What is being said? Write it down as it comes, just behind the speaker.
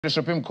The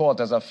Supreme Court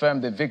has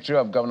affirmed the victory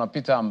of Governor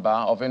Peter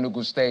Mbah of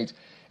Enugu State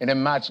in a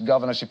matched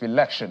governorship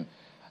election.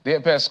 The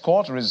Apex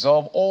Court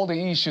resolved all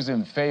the issues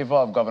in favor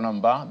of Governor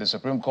Mbah. The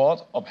Supreme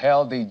Court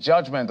upheld the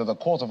judgment of the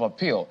Court of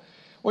Appeal,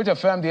 which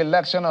affirmed the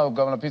election of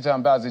Governor Peter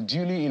Mbah as the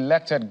duly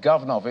elected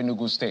governor of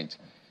Enugu State.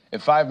 A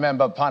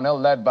five-member panel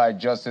led by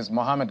Justice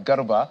Mohammed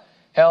Garuba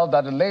held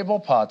that the Labour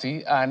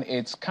Party and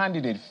its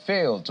candidate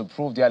failed to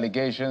prove the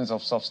allegations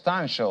of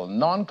substantial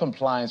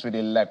non-compliance with the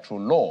electoral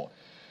law.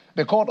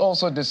 The court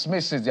also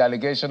dismisses the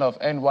allegation of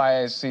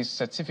NYSC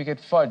certificate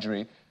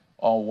forgery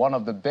on one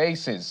of the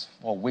bases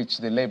for which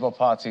the Labour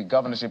Party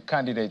governorship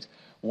candidate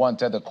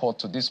wanted the court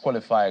to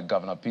disqualify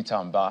Governor Peter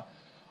Mbah.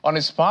 On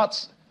his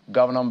part,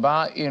 Governor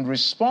Mbah, in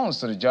response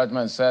to the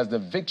judgment, says the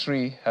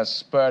victory has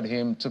spurred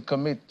him to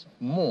commit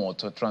more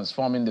to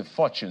transforming the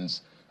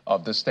fortunes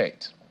of the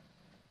state.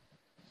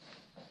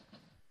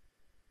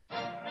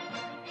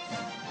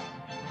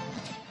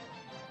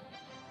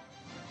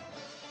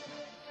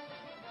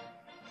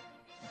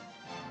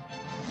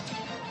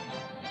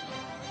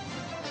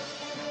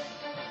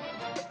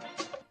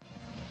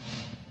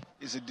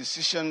 It's a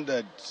decision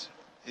that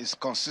is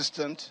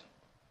consistent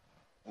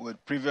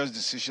with previous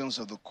decisions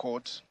of the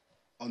court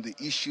on the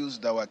issues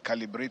that were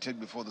calibrated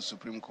before the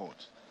Supreme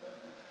Court.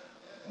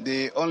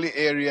 The only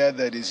area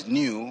that is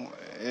new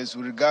is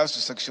with regards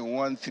to Section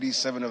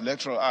 137 of the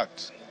Electoral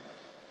Act,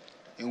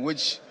 in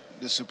which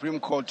the Supreme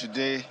Court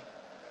today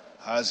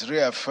has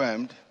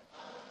reaffirmed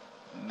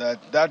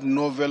that that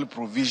novel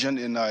provision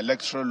in our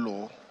electoral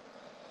law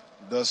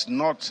does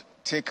not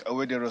take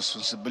away the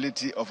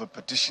responsibility of a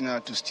petitioner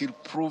to still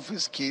prove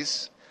his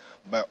case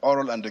by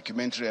oral and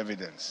documentary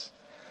evidence.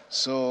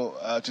 So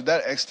to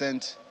that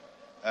extent,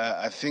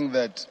 I think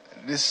that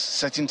this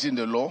certainty in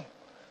the law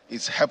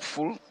is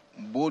helpful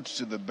both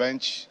to the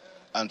bench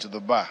and to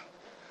the bar.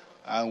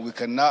 And we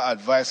can now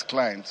advise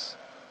clients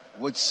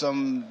with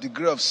some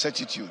degree of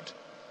certitude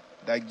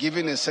that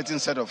given a certain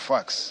set of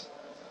facts,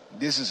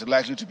 this is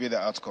likely to be the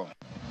outcome.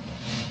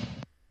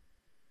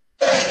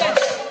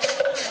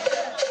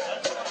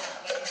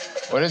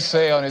 What did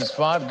say on his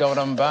part,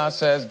 Governor Mbah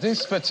says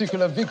this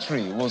particular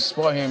victory will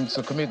spur him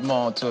to commit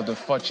more to the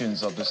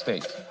fortunes of the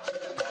state.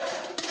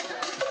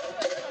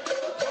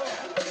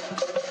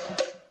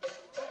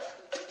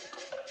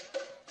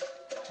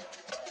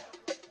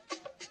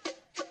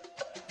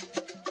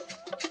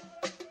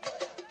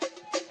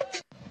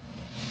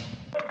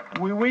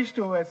 We wish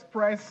to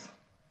express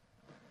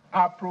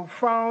our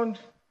profound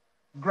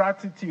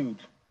gratitude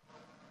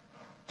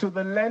to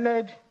the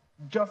learned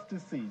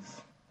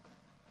justices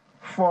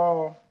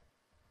for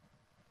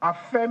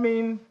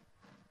affirming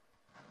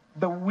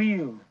the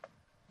will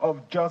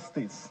of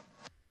justice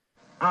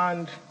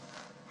and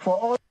for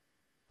all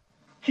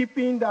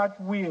keeping that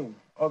will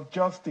of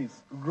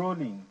justice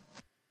rolling.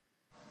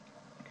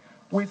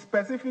 We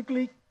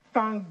specifically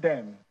thank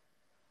them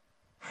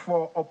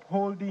for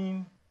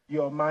upholding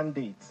your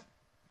mandate.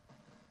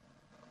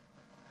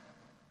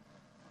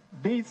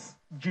 This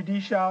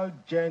judicial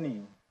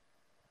journey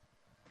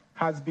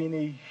has been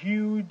a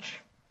huge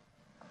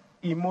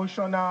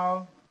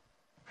emotional,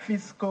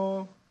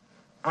 physical,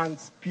 and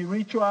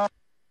spiritual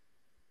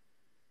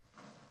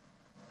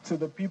to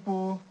the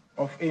people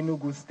of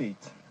Enugu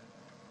State.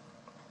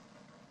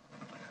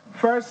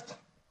 First,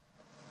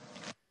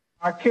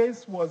 our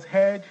case was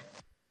heard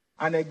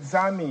and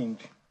examined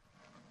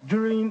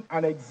during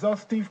an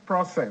exhaustive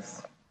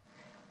process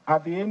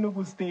at the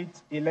Enugu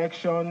State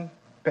Election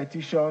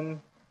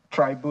Petition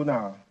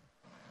Tribunal.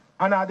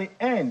 And at the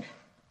end,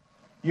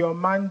 your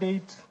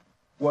mandate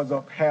was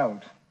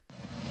upheld.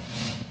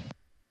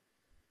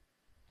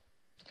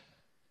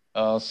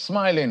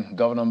 Smiling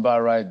Governor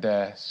Mbah right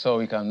there, so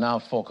we can now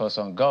focus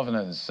on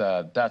governance.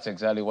 That's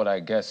exactly what I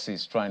guess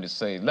he's trying to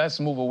say. Let's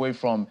move away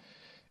from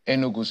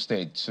Enugu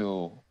State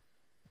to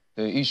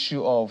the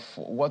issue of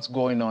what's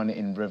going on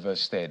in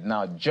Rivers State.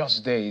 Now,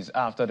 just days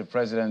after the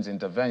president's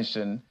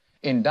intervention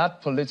in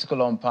that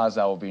political impasse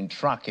that we've been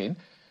tracking,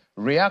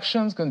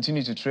 reactions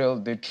continue to trail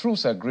the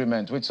truce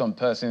agreement, which some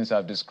persons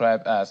have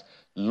described as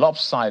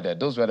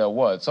lopsided. Those were their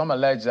words. Some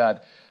allege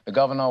that the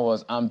governor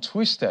was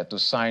arm-twisted to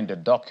sign the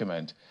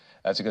document.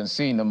 As you can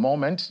see in a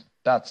moment,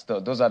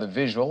 those are the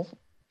visual.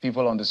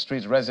 People on the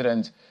street,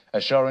 residents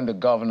assuring the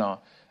governor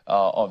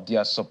of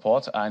their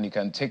support, and you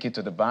can take it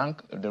to the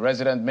bank. The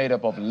resident made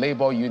up of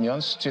labor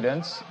unions,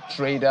 students,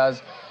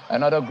 traders,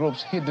 and other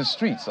groups hit the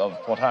streets of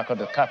Port Harcourt,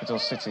 the capital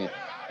city,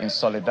 in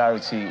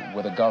solidarity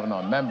with the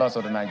governor. Members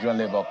of the Nigerian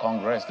Labour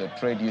Congress, the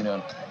trade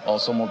union,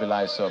 also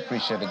mobilized to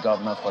appreciate the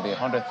governor for the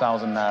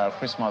 100,000 naira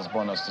Christmas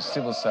bonus to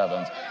civil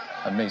servants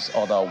amidst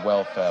other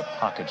welfare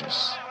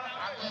packages.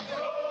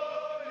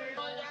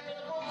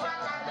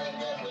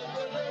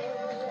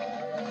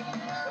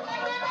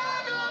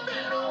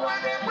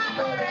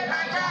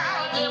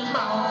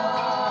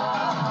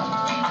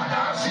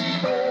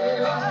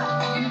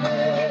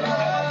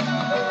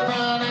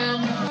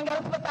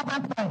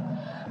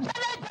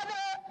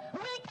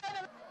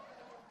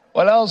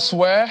 Well,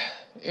 elsewhere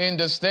in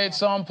the state,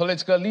 some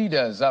political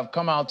leaders have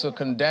come out to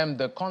condemn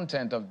the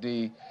content of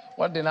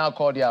what they now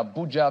call the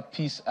Abuja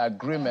Peace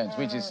Agreement,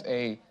 which is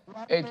a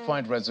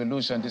 8-point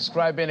resolution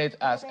describing it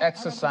as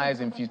exercise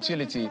in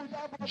futility,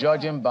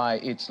 judging by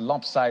its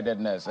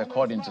lopsidedness,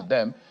 according to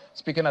them.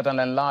 Speaking at an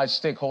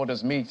enlarged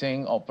stakeholders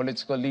meeting of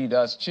political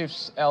leaders,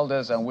 chiefs,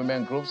 elders, and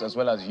women groups, as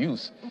well as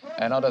youth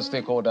and other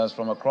stakeholders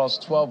from across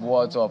 12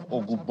 wards of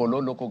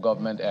Ogbolo local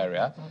government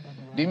area,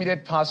 the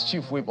immediate past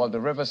chief whip of the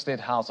River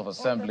State House of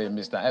Assembly,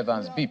 Mr.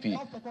 Evans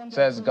BP,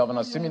 says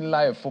Governor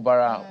Siminalayi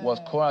Fubara was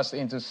coerced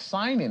into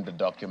signing the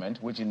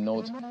document, which he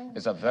notes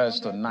is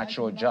averse to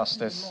natural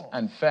justice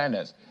and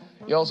fairness.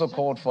 He also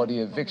called for the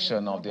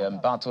eviction of the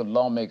embattled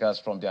lawmakers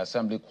from the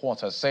Assembly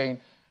quarters, saying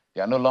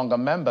they are no longer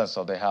members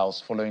of the House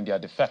following their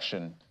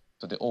defection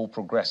to the All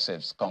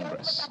Progressives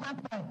Congress.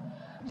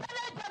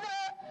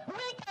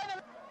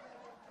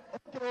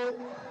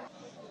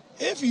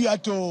 If you are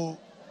to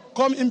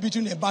come in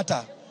between a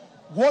matter,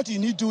 what you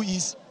need to do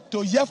is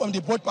to hear from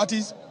the both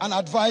parties and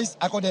advise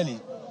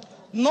accordingly.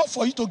 Not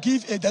for you to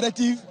give a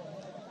directive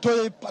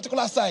to a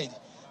particular side.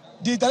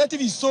 The directive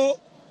is so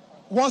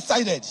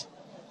one-sided.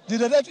 The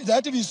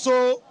directive is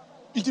so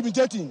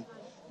intimidating.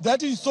 The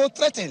directive is so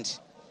threatened.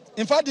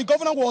 In fact, the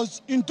governor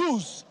was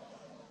induced.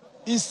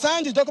 He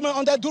signed the document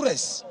under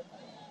duress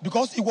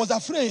because he was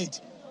afraid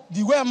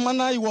the way and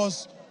manner he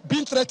was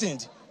being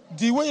threatened,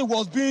 the way he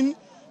was being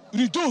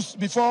reduced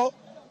before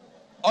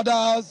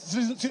other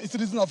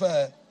citizens of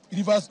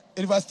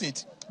River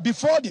State,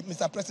 before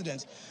Mr.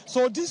 President.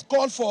 So this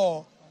call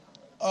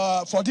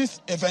for this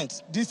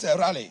event, this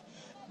rally.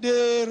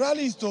 The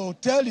rally is to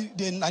tell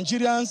the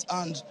Nigerians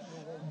and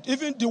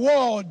even the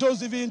world,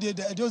 those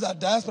at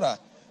diaspora,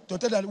 to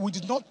tell them we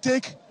did not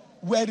take.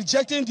 We are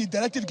rejecting the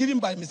directive given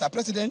by Mr.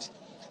 President,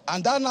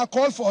 and that now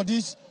call for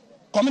this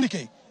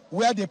communique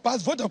where they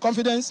pass vote of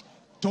confidence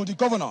to the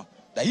governor.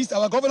 That he's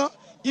our governor,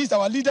 he's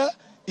our leader,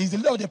 he's the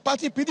leader of the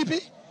party,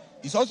 PDP.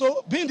 He's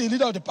also, being the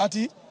leader of the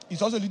party,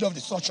 he's also the leader of the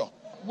structure.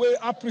 We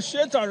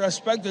appreciate and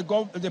respect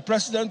the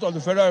President of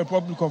the Federal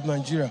Republic of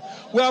Nigeria.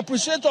 We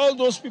appreciate all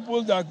those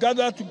people that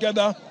gather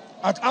together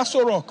at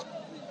Aso Rock.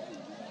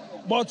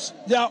 But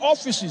their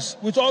offices,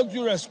 with all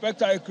due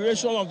respect, are a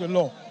creation of the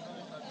law.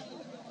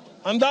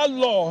 And that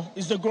law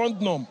is the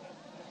ground norm.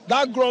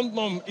 That ground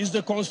norm is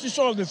the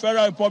Constitution of the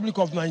Federal Republic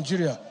of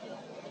Nigeria.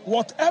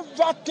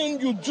 Whatever thing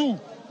you do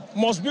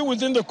must be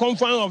within the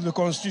confines of the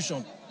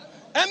Constitution.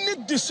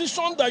 Any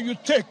decision that you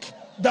take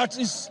that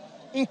is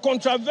in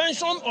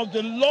contravention of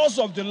the laws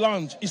of the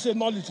land is a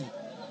nullity.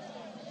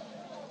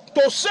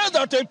 To say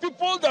that a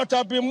people that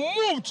have been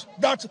moved,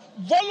 that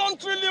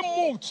voluntarily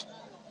moved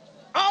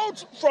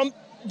out from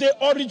the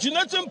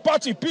originating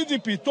party,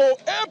 PDP, to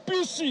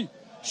APC,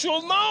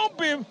 should now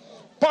be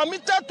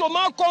permitted to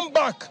now come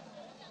back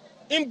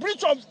in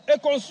breach of a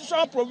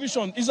constitutional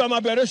provision is an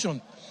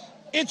aberration.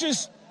 It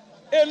is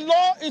a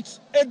law, it's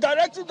a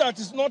directive that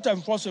is not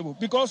enforceable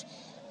because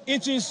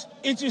it is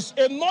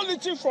a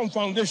nullity from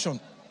foundation.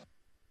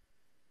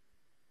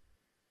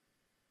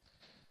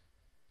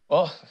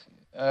 Well,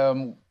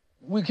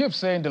 we keep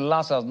saying the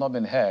last has not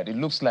been heard. It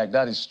looks like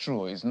that is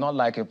true. It's not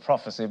like a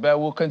prophecy, but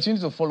we'll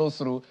continue to follow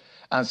through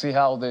and see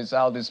how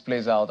this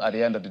plays out at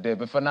the end of the day.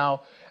 But for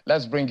now,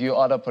 let's bring you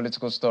other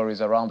political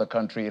stories around the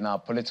country in our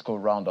political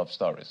roundup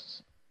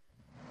stories.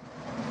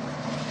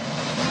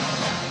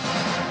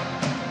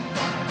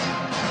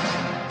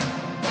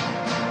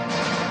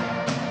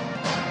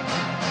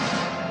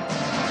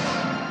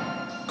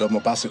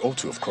 Governor Bassey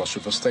Otu of Cross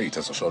River State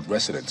has assured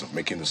residents of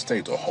making the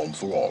state a home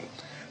for all.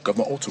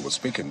 Governor Otu was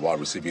speaking while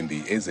receiving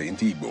the Eze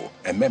Ndi Igbo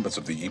and members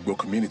of the Igbo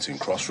community in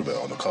Cross River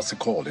on a courtesy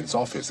call in his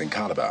office in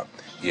Calabar.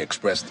 He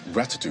expressed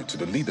gratitude to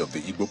the leader of the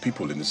Igbo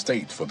people in the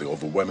state for the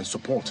overwhelming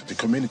support the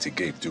community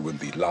gave during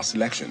the last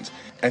elections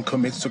and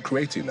commits to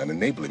creating an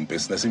enabling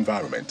business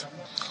environment.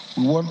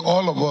 We want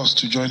all of us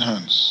to join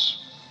hands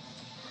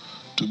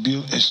to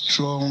build a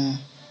strong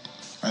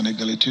and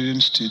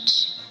egalitarian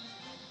state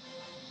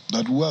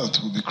that wealth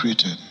will be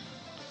created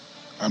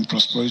and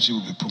prosperity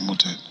will be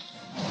promoted.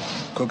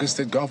 Kogi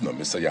State Governor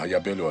Mr. Yahya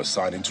Bello has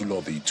signed into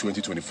law the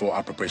 2024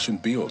 appropriation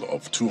bill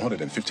of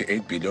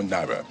 258 billion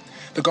naira.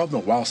 The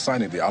governor, while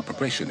signing the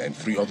appropriation and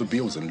 3 other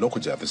bills in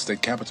Lokoja, the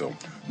state capital,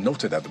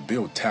 noted that the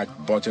bill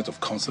tagged budget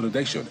of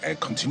consolidation and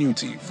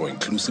continuity for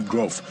inclusive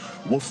growth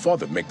will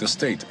further make the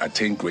state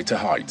attain greater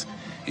heights.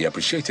 He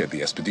appreciated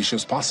the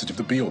expeditious passage of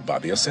the bill by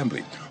the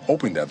Assembly,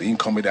 hoping that the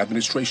incoming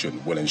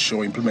administration will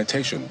ensure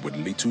implementation with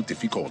little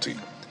difficulty.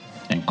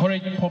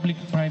 Encourage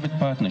public-private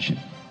partnership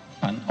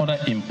and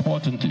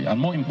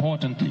more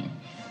importantly,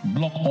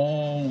 block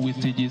all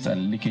wastages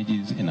and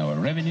leakages in our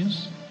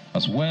revenues,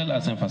 as well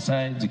as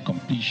emphasize the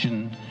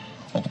completion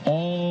of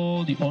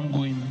all the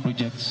ongoing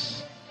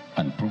projects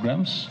and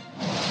programs.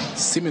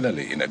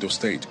 Similarly, in Edo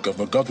State,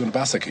 Governor Godwin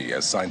Obaseki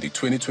has signed the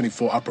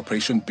 2024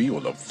 appropriation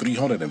bill of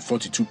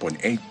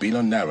 342.8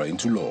 billion naira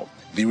into law.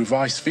 The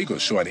revised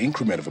figures show an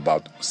increment of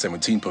about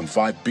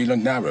 17.5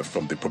 billion naira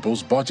from the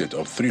proposed budget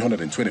of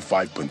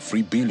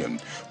 325.3 billion,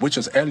 which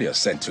was earlier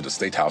sent to the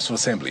State House of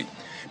Assembly.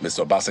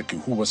 Mr.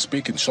 Obaseki, who was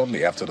speaking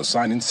shortly after the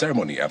signing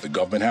ceremony at the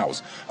Government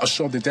House,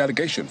 assured the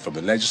delegation from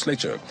the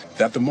legislature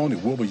that the money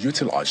will be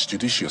utilized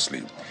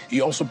judiciously.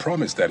 He also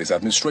promised that his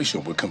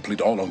administration will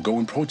complete all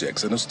ongoing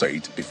projects in the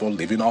state before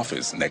leaving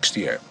office next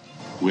year.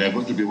 We are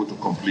going to be able to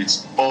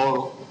complete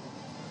all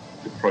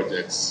the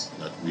projects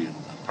that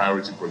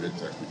priority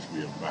projects at which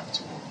we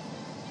embarked on.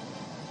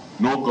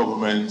 No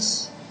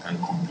government can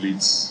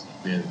complete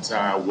the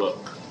entire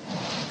work.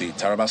 The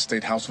Taraba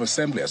State House of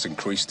Assembly has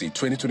increased the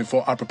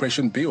 2024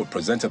 appropriation bill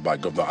presented by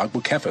Governor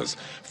Agbu Kefas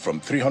from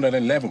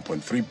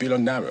 311.3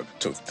 billion naira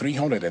to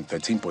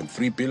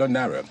 313.3 billion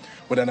naira,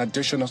 with an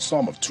additional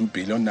sum of 2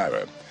 billion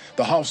naira.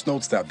 The House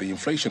notes that the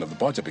inflation of the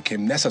budget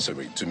became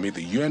necessary to meet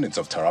the yearnings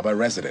of Taraba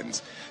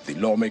residents. The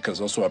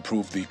lawmakers also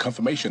approved the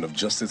confirmation of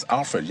Justice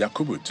Alfred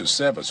Yakubu to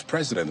serve as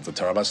President of the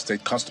Taraba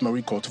State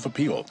Customary Court of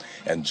Appeal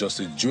and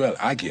Justice Joel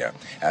Agia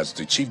as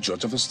the Chief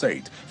Judge of the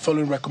state,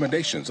 following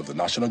recommendations of the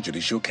National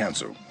Judicial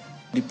Council.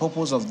 The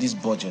purpose of this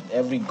budget,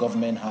 every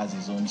government has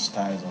its own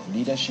styles of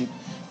leadership,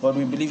 but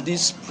we believe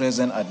this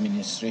present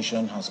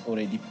administration has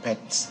already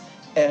pegged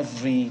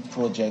every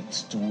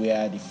project to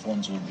where the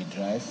funds will be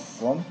derived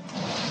from.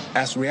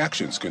 As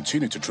reactions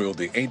continue to trail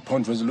the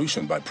 8-point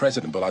resolution by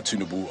President Bola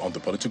Tinubu on the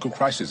political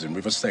crisis in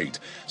Rivers State,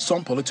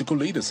 some political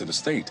leaders in the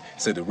state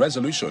say the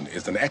resolution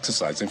is an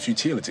exercise in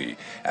futility,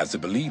 as they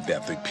believe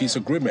that the peace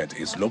agreement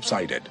is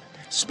lopsided.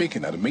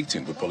 Speaking at a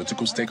meeting with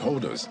political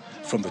stakeholders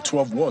from the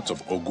 12 wards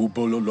of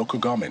Ogubolo local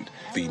government,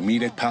 the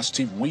immediate past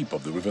chief whip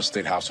of the Rivers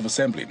State House of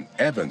Assembly,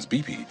 Evans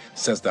BP,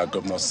 says that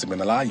Governor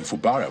Siminalayi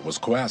Fubara was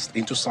coerced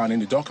into signing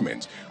the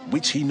document,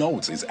 which he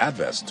notes is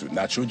adverse to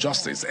natural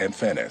justice and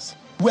fairness.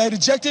 We are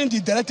rejecting the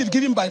directive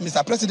given by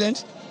Mr.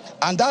 President,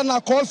 and that now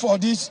call for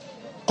this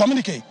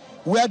communique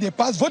where they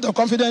pass vote of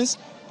confidence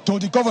to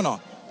the governor.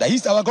 That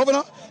he's our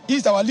governor,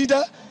 he's our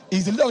leader,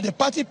 he's the leader of the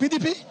party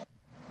PDP.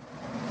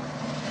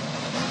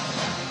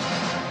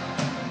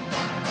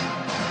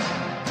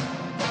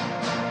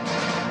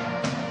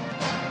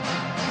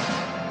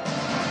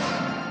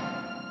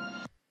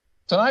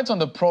 Tonight on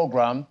the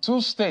program,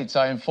 two states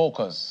are in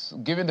focus,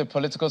 given the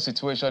political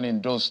situation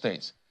in those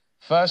states.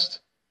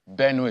 First,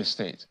 Benue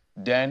State.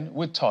 Then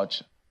we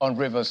touch on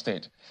Rivers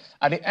State.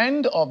 At the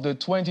end of the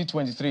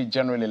 2023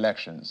 general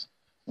elections,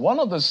 one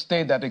of the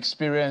states that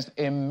experienced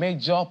a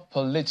major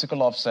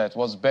political upset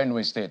was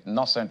Benue State,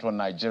 north-central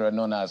Nigeria,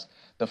 known as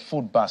the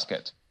food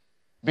basket.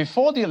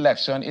 Before the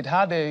election, it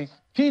had a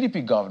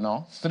PDP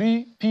governor,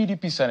 3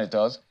 PDP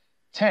senators,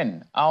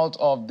 10 out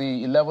of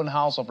the 11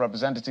 House of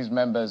Representatives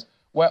members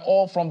were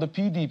all from the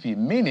PDP,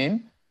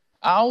 meaning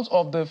out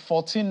of the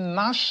 14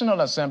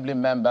 National Assembly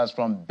members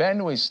from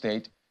Benue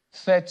State,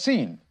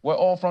 13 were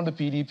all from the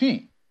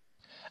PDP.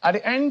 At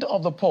the end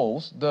of the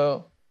polls,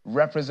 the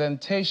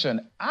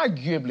representation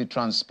arguably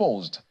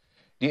transposed.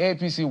 The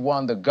APC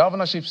won the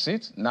governorship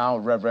seat, now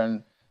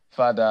Reverend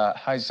Father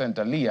Hyacinth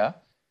Aliyah.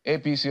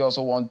 APC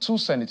also won 2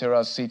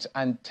 senatorial seats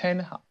and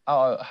 10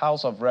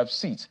 House of Rep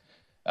seats.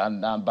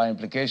 And by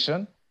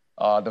implication,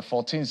 the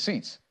 14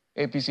 seats.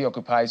 APC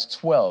occupies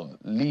 12,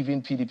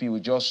 leaving PDP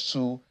with just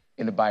 2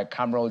 in the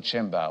bicameral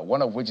chamber,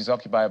 one of which is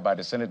occupied by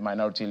the Senate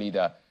Minority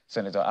Leader,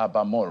 Senator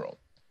Abba Moro.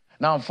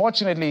 Now,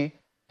 unfortunately,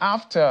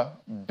 after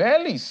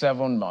barely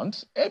 7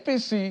 months,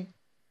 APC,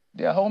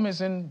 their home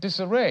is in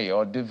disarray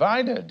or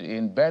divided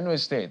in Benue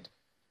State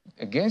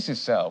against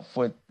itself,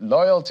 with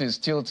loyalties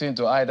tilting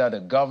to either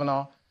the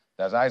governor,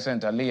 that's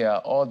Hyacinth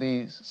Aliyah, or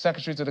the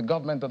secretary to the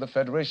government of the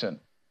Federation,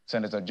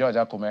 Senator George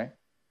Akume.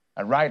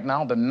 And right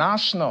now, the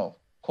National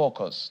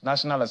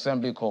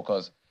Assembly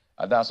caucus,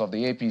 that's of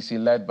the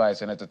APC led by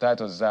Senator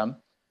Titus Zam,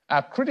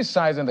 are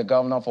criticizing the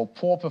governor for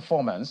poor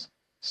performance,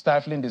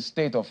 stifling the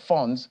state of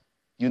funds,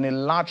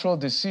 unilateral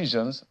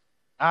decisions,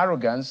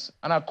 arrogance,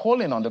 and are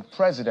calling on the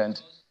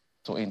president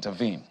to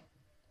intervene.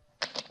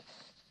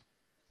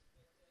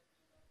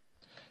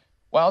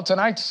 Well,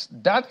 tonight,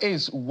 that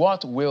is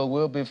what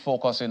we'll be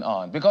focusing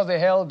on, because they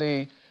held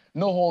a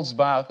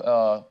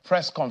no-holds-barred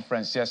press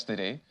conference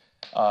yesterday.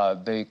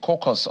 The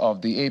caucus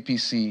of the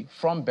APC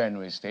from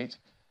Benue State,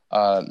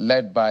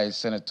 led by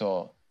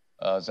Senator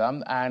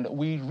Zam, and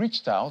we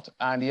reached out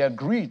and he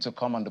agreed to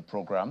come on the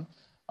program,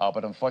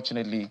 but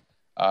unfortunately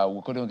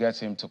we couldn't get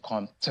him to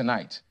come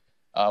tonight.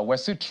 We're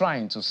still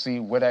trying to see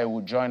whether he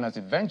would join us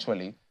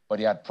eventually, but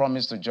he had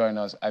promised to join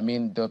us. I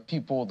mean, the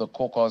people, the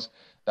caucus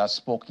that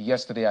spoke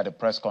yesterday at the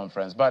press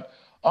conference. But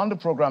on the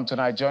program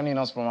tonight, joining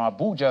us from our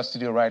Abuja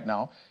studio right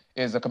now,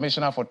 is the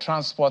Commissioner for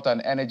Transport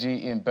and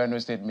Energy in Benue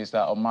State,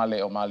 Mr.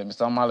 Omale Omale.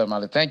 Mr. Omale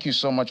Omale, thank you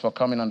so much for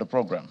coming on the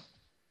program.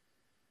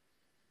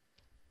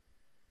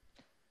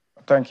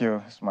 Thank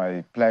you. It's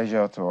my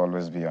pleasure to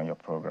always be on your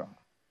program.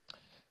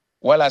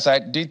 Well, as I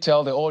did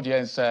tell the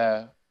audience,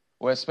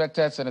 we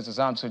expected Senator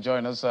Zam to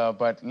join us,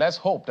 but let's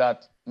hope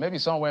that maybe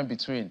somewhere in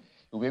between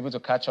you'll be able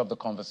to catch up the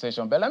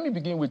conversation. But let me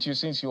begin with you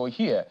since you're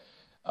here.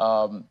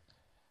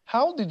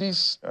 How did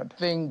this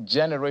thing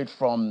generate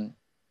from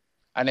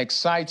an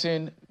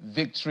exciting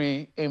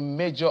victory, a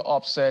major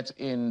upset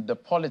in the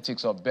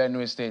politics of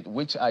Benue State,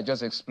 which I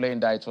just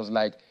explained that it was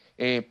like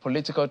a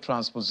political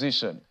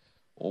transposition.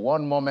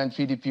 One moment,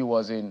 PDP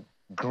was in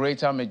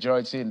greater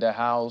majority in the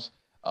House,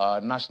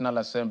 National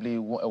Assembly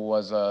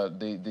was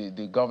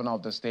the governor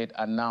of the state,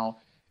 and now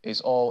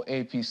it's all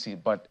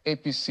APC. But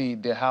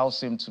APC, the House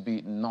seemed to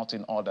be not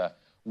in order.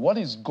 What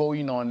is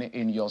going on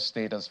in your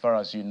state as far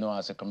as you know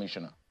as a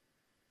commissioner?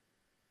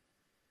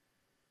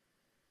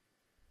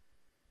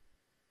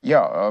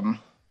 Yeah,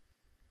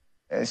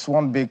 it's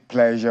one big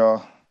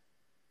pleasure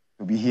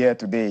to be here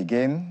today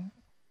again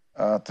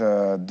at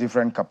a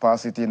different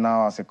capacity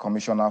now as a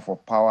commissioner for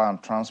power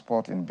and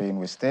transport in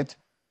Benue State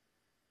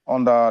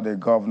under the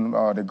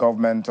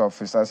government of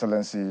His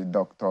Excellency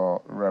Dr.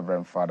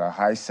 Reverend Father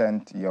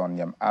Hyacinth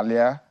Yonyem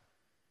Alia,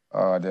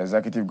 the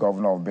executive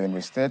governor of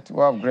Benue State,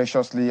 who have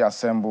graciously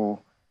assembled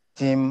a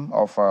team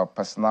of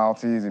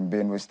personalities in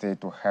Benue State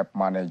to help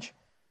manage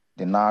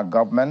the now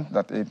government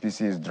that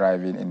APC is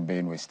driving in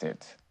Benue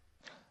State.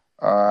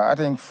 I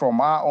think from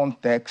our own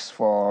text,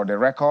 for the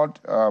record,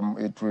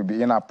 it will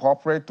be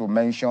inappropriate to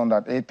mention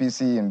that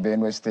APC in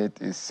Benue State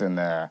is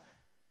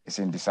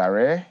in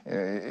disarray.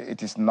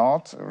 It is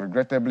not.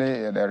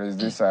 Regrettably, there is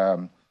this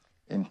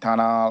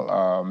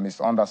internal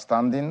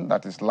misunderstanding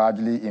that is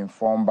largely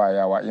informed by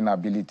our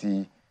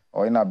inability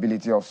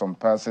of some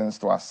persons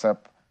to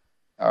accept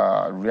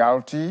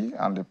reality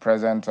and the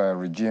present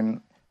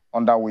regime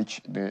under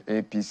which the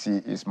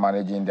APC is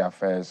managing the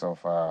affairs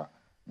of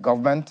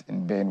government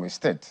in Benue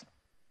State.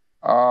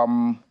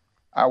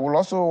 I will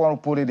also want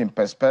to put it in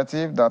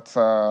perspective that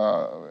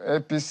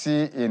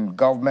APC in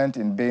government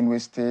in Benue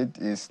State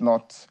is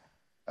not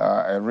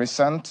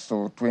recent,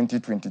 so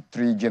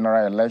 2023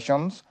 general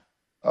elections.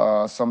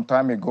 Some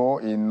time ago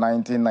in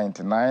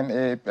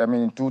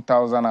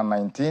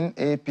 2019,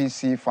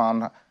 APC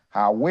found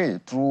her way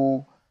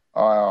through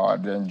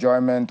the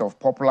enjoyment of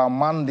popular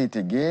mandate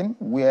again,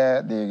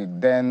 where the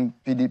then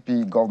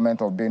PDP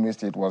government of Benue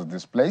State was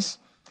displaced.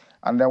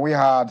 And then we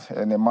had,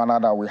 in a manner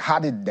that we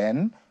had it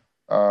then,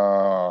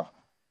 the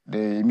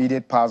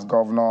immediate past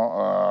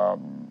governor,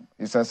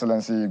 His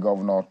Excellency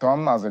Governor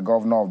Tom, as the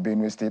governor of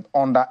Benue State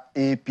under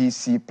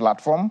APC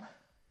platform,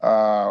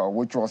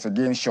 which was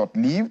again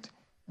short-lived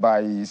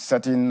by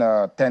certain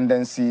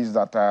tendencies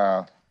that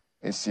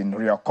is in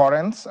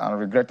reoccurrence and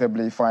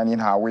regrettably finding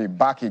her way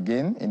back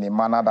again in a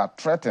manner that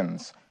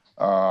threatens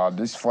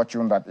this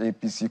fortune that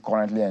APC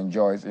currently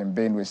enjoys in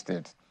Benue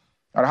State.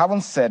 And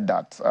having said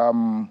that,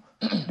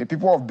 the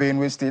people of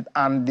Benue State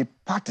and the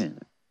party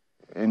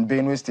in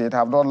Benue State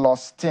have not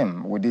lost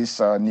steam with this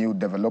new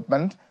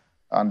development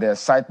and the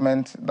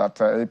excitement that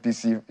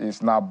APC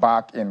is now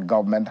back in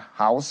government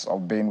house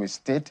of Benue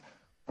State,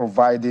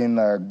 providing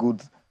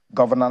good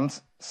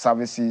governance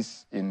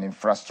services in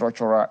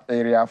infrastructural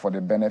area for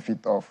the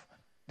benefit of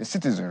the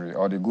citizenry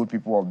or the good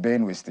people of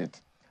Benue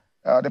State.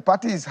 The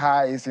party is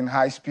in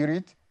high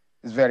spirit,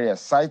 is very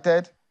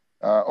excited,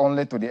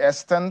 only to the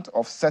extent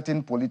of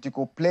certain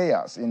political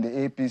players in the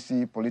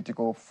APC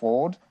political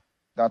fold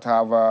that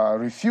have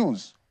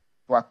refused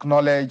to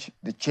acknowledge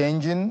the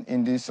changing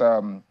in this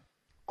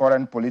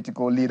current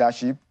political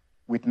leadership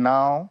with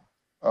now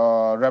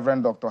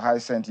Reverend Dr.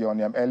 Hyacinth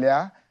Yonyem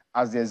Alia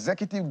as the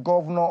executive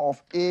governor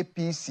of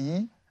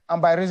APC,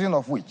 and by reason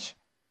of which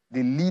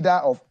the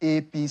leader of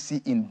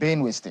APC in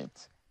Benue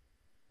State,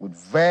 with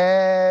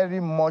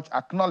very much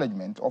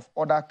acknowledgement of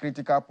other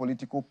critical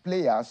political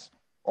players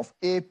of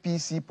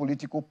APC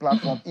political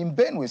platform in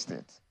Benue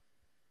State.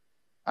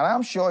 And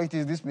I'm sure it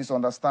is this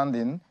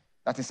misunderstanding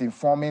that is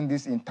informing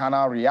this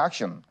internal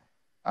reaction.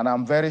 And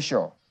I'm very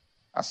sure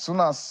as soon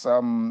as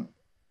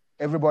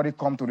everybody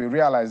come to the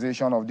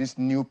realization of this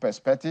new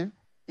perspective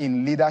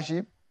in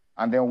leadership,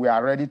 and then we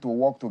are ready to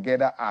work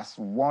together as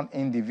one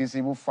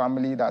indivisible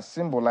family that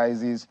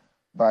symbolizes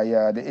by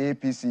the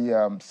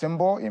APC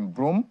symbol in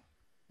broom,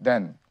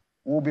 then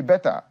we'll be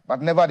better.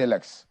 But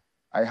nevertheless,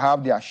 I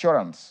have the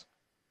assurance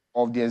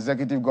of the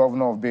executive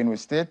governor of Benue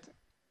State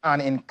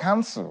and in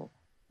council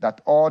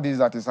that all this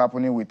that is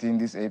happening within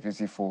this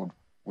APC fold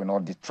will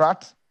not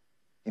detract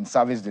in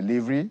service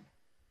delivery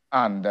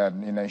and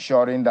in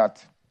ensuring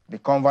that the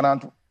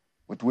covenant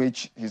with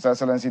which His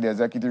Excellency the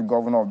Executive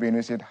Governor of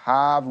Benue State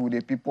have with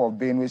the people of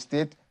Benue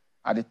State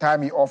at the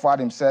time he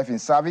offered himself in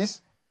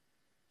service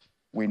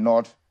will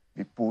not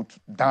be put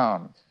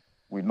down,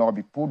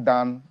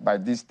 by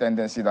this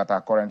tendency that are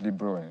currently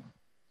brewing.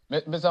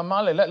 Mr.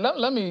 Male,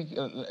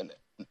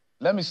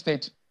 let me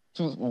state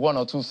one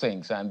or two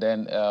things and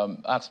then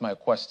ask my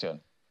question.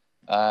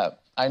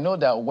 I know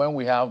that when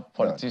we have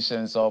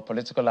politicians or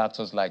political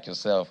actors like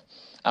yourself,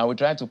 and we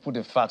try to put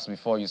the facts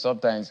before you,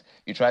 sometimes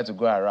you try to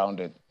go around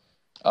it.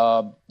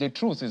 The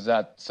truth is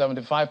that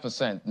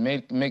 75%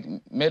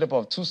 made up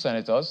of 2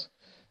 senators,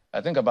 I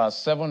think about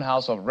 7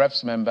 House of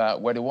Reps members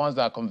were the ones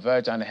that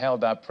converged and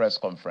held that press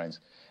conference.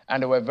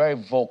 And they were very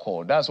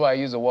vocal. That's why I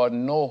use the word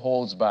no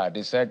holds barred.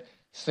 They said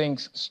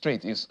things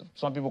straight.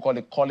 Some people call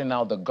it calling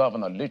out the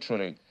governor,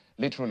 literally.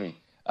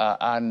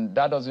 And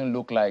that doesn't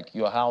look like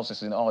your house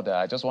is in order.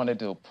 I just wanted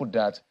to put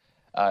that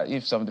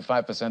if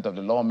 75% of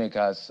the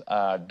lawmakers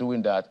are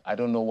doing that, I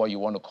don't know what you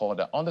want to call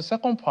that. On the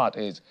second part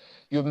is,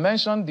 you've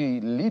mentioned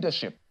the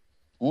leadership,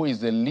 who is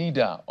the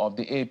leader of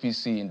the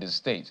APC in the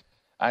state.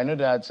 I know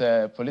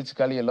that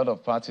politically a lot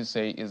of parties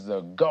say it's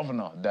the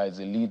governor that is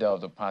the leader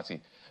of the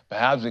party,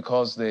 perhaps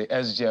because the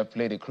SGF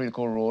played a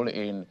critical role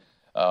in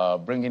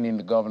bringing in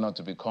the governor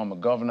to become a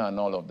governor and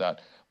all of that.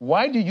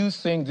 Why do you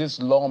think these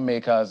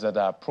lawmakers that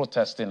are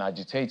protesting,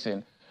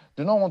 agitating,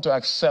 do not want to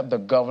accept the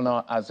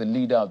governor as the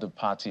leader of the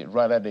party?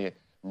 Rather, they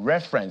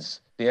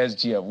reference the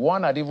SGF.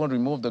 One had even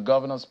removed the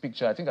governor's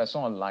picture. I think I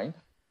saw online,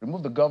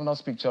 removed the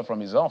governor's picture from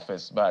his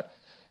office, but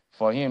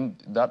for him,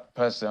 that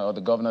person or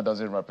the governor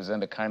doesn't represent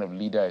the kind of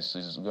leader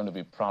he's going to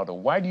be proud of.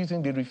 Why do you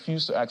think they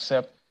refuse to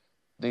accept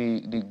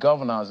the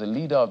governor as the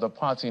leader of the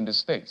party in the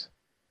state?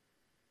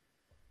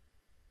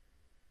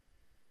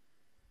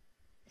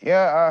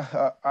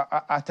 Yeah,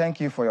 I thank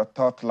you for your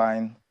thought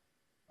line.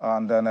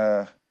 And then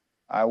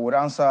I would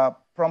answer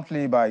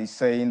promptly by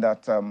saying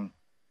that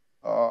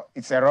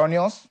it's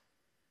erroneous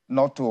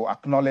not to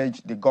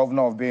acknowledge the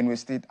governor of Benue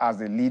State as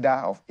the leader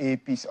of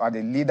APC, or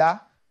the leader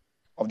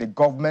of the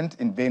government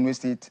in Benue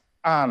State,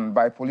 and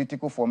by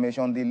political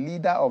formation, the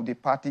leader of the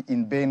party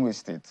in Benue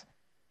State.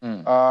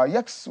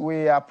 Yes,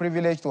 we are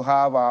privileged to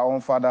have our own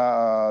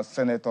father,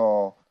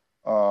 Senator,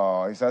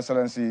 His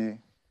Excellency,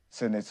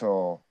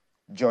 Senator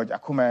George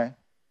Akume,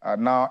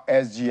 now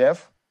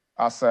SGF,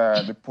 as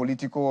the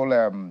political,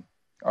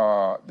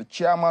 the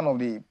chairman of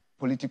the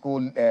political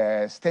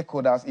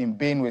stakeholders in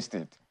Benue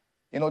State.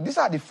 You know, these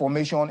are the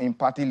formation in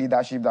party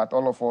leadership that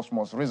all of us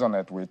must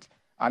resonate with.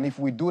 And if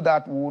we do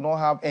that, we will not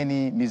have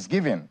any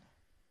misgiving.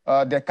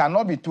 There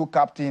cannot be two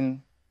captains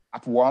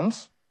at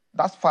once.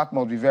 That fact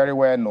must be very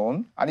well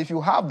known. And if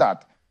you have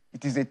that,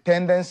 it is a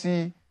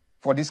tendency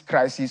for this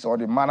crisis, or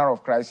the manner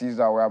of crisis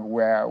that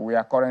we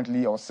are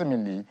currently or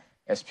seemingly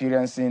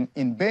experiencing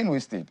in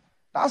Benue State.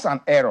 That's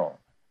an error.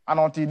 And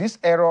until this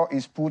error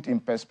is put in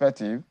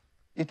perspective,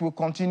 it will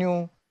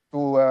continue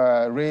to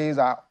raise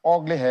an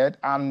ugly head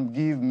and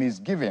give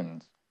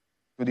misgivings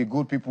to the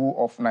good people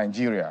of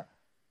Nigeria.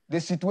 The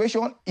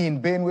situation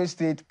in Benue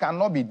State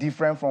cannot be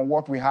different from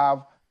what we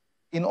have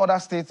in other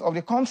states of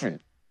the country.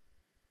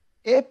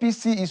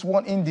 APC is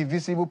one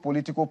indivisible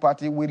political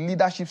party with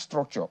leadership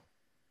structure.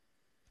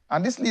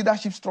 And this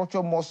leadership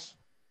structure must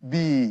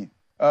be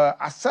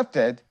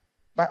accepted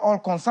by all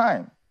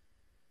concerned.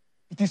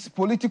 It is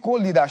political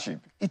leadership.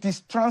 It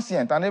is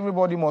transient, and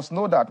everybody must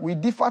know that. We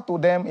defer to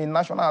them in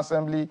National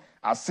Assembly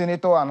as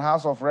Senator and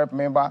House of Rep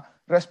member,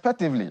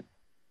 respectively,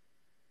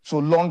 so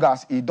long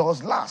as it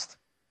does last.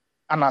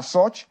 And as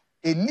such,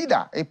 a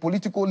leader, a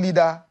political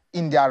leader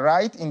in their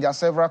right, in their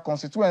several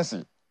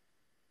constituency,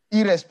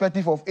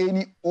 irrespective of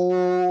any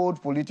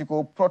old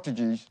political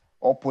proteges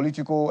or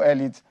political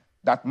elite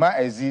that might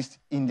exist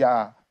in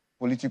their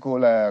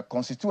political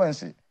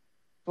constituency.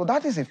 So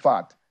that is a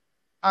fact.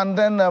 And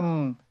then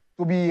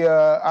to be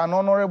an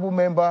honorable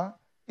member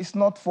is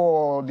not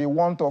for the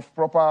want of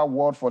proper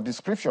word for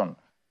description.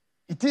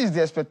 It is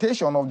the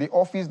expectation of the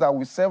office that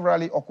we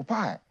severally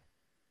occupy.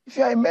 If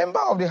you are a member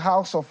of the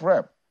House of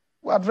Rep,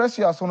 we address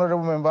you as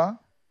honorable member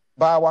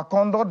by our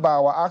conduct, by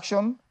our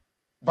action,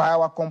 by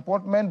our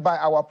comportment, by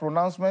our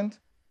pronouncement.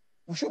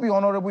 We should be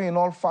honorable in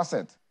all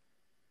facets.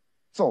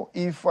 So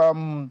if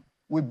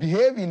we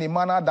behave in a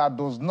manner that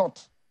does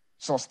not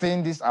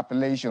sustain this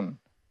appellation,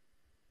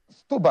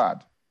 it's too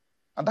bad.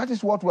 And that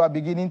is what we are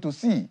beginning to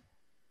see.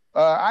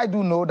 I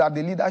do know that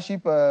the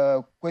leadership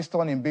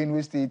question in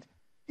Benue State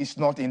is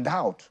not in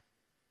doubt.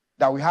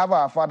 That we have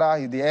our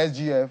father, the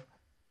SGF,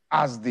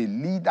 as the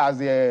lead, as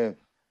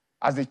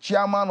the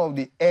chairman of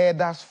the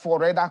Elders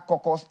Forever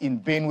Caucus in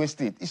Benue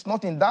State. It's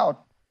not in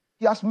doubt.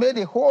 He has made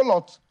a whole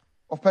lot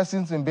of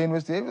persons in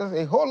Benue State.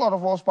 A whole lot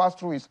of us passed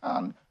through his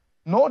hand,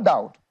 no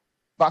doubt.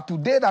 But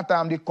today that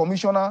I'm the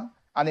commissioner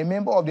and a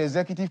member of the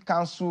Executive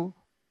Council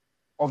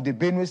of the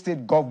Benue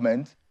State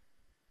government,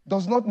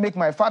 does not make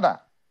my father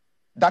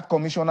that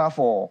commissioner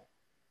for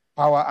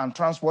power and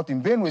transport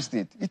in Benue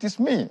State. It is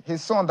me,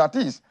 his son, that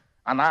is.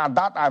 And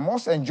I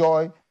must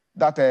enjoy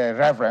that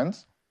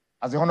reverence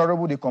as the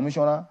Honorable the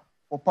Commissioner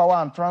for Power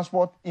and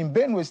Transport in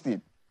Benue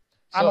State.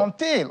 So, and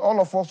until all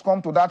of us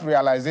come to that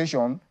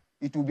realization,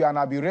 it will be an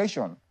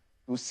aberration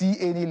to see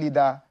any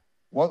leader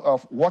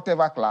of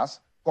whatever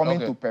class coming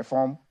to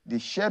perform the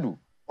schedule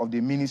of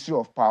the Ministry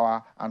of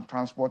Power and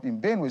Transport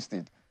in Benue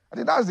State. I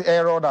think that's the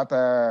error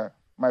that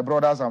my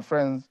brothers and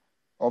friends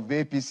of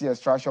the APC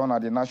extraction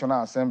at the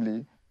National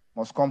Assembly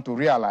must come to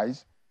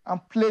realize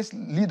and place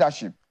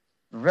leadership,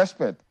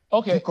 respect,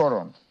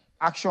 decorum,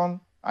 action,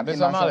 and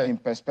inaction in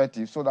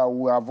perspective so that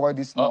we avoid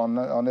this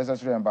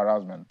unnecessary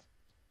embarrassment.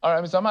 All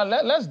right, Mr. Amal,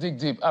 let's dig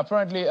deep.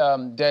 Apparently,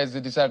 there's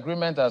a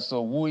disagreement as to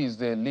who is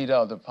the leader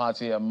of the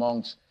party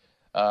amongst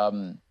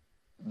the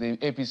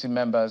APC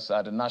members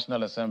at the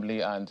National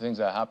Assembly, and things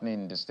are happening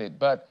in the state.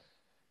 But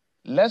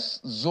let's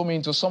zoom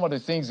into some of the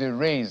things they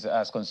raised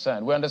as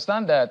concern. We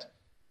understand that.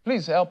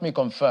 Please help me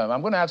confirm.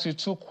 I'm going to ask you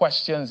two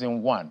questions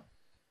in one.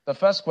 The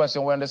first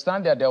question, we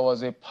understand that there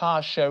was a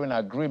power-sharing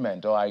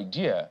agreement or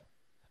idea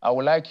I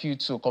would like you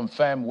to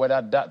confirm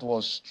whether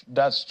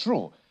that's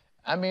true.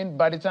 I mean,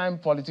 by the time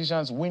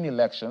politicians win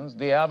elections,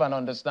 they have an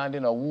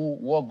understanding of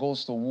what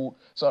goes to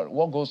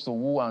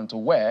who and to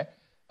where.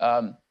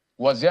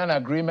 Was there an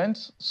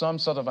agreement, some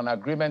sort of an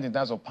agreement in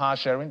terms of power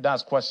sharing?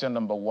 That's question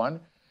number one.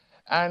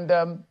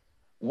 And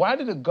why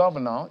did the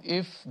governor,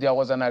 if there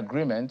was an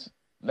agreement,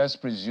 let's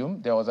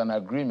presume there was an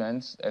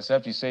agreement,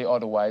 except you say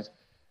otherwise,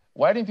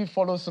 why didn't he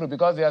follow through?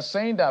 Because they are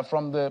saying that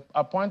from the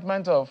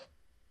appointment of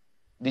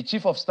the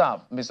Chief of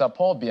Staff, Mr.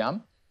 Paul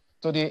Biam,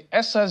 to the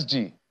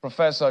SSG,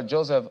 Professor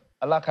Joseph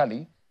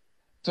Alakali,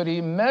 to the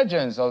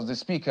emergence of the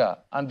Speaker,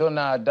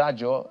 Andona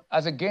Adajo,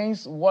 as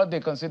against what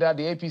they consider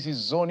the APC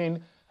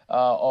zoning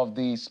of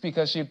the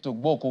speakership to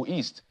Boko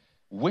East,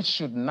 which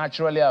should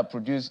naturally have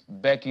produced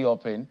Becky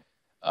Open,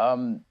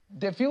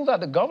 they feel that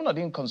the governor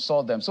didn't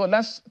consult them. So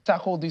let's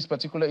tackle this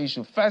particular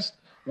issue. First,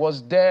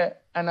 was there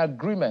an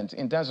agreement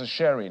in terms of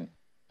sharing?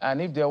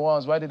 And if there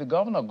was, why did the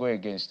governor go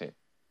against it?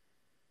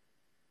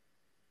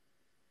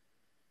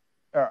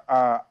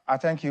 I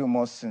thank you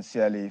most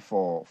sincerely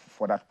for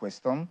that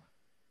question,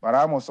 but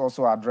I must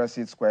also address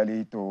it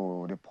squarely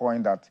to the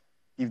point that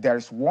if there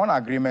is one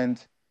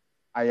agreement,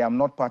 I am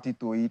not party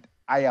to it,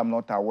 I am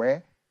not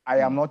aware, I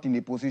am not in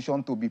a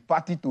position to be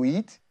party to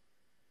it,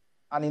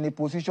 and in a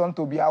position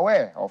to be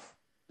aware of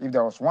if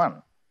there was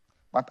one.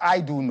 But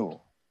I do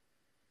know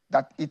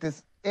that it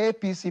is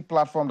APC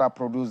platform that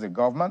produced the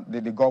government,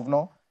 the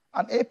governor,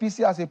 and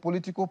APC as a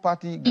political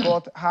party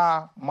got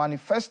her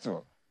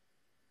manifesto.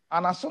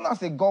 And as soon as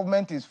the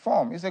government is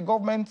formed, as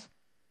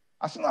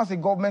soon as the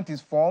government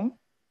is formed,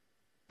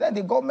 then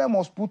the government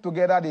must put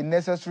together the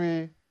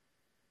necessary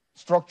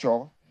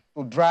structure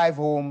to drive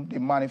home the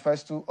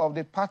manifesto of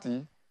the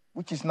party,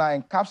 which is now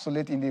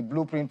encapsulated in the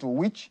blueprint to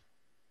which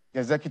the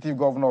executive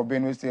governor of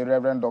Benue State,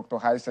 Reverend Dr.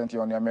 Hyacinth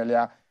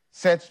Amelia,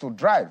 sets to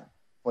drive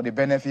for the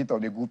benefit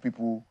of the good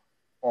people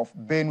of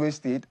Benue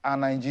State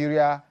and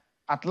Nigeria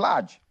at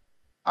large.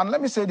 And let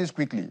me say this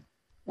quickly.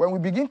 When we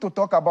begin to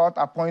talk about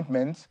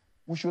appointments,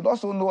 we should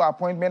also know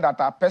appointments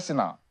that are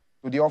personal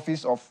to the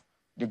office of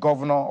the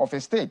governor of a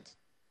state.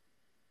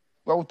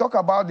 When we talk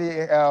about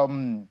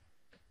the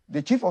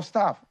chief of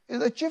staff,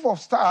 it's the chief of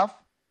staff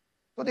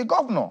to the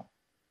governor.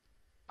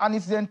 And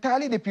it's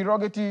entirely the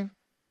prerogative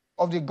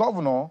of the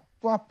governor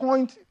to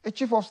appoint a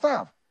chief of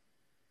staff,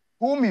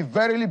 whom he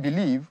verily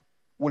believe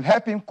will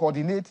help him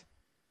coordinate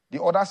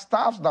the other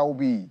staffs that will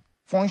be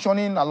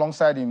functioning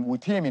alongside him,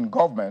 with him in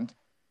government,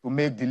 to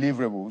make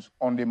deliverables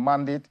on the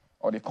mandate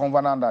or the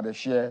covenant that they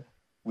share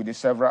with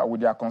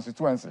their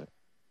constituency.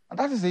 And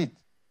that is it.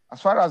 As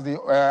far as the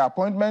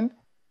appointment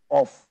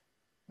of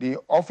the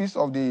office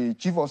of the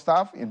chief of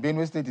staff in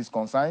Benue State is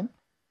concerned,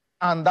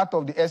 and that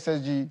of the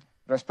SSG,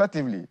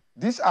 respectively,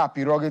 these are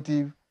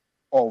prerogative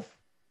of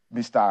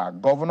Mr.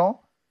 Governor,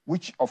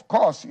 which, of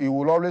course, he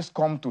will always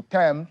come to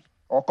terms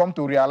or come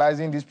to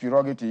realizing this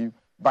prerogative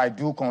by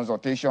due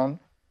consultation,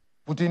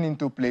 putting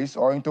into place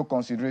or into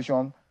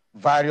consideration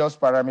various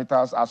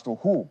parameters as to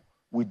who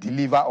will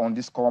deliver on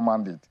this core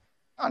mandate.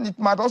 And it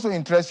might also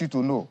interest you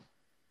to know,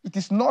 it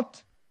is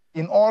not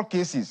in all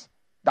cases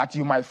that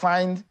you might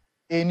find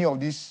any of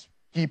these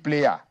key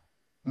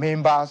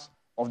members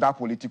of that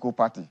political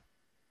party.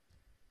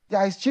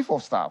 There is chief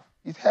of staff.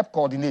 It helped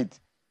coordinate.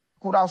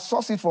 Could have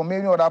sourced it from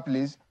any other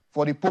place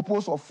for the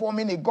purpose of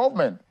forming a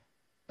government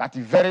that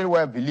he very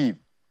well believe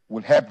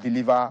will help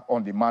deliver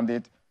on the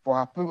mandate for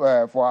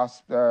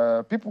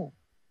our people.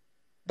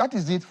 That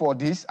is it for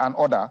this and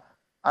other.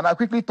 And I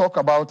quickly talk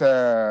about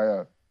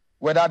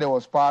whether there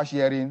was power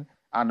sharing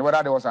and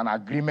whether there was an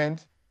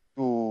agreement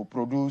to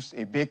produce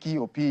a Becky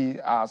OP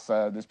as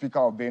the Speaker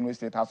of Benue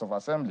State House of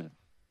Assembly.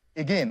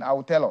 Again, I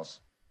will tell us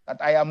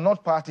that I am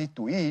not party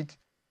to it,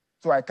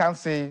 so I can't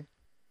say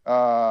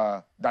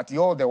that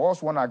there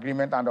was one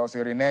agreement and there was a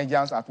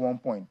renegeance at one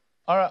point.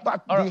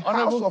 But the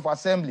House of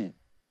Assembly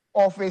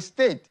of a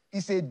state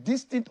is a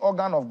distinct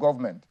organ of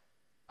government,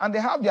 and they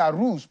have their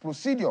rules,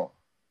 procedure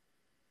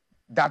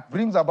that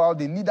brings about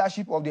the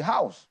leadership of the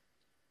House.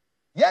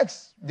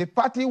 Yes, the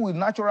party will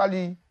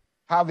naturally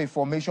have a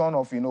formation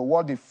of,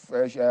 what the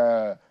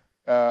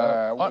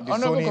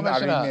zoning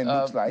arrangement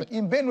looks like.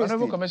 In Benue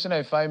Honorable State. Commissioner,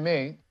 if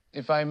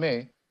I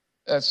may,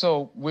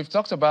 so we've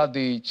talked about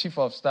the Chief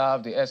of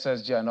Staff, the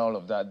SSG, and all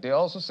of that. They're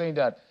also saying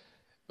that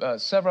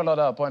several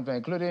other appointments,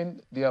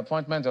 including the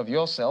appointment of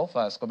yourself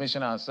as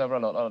Commissioner and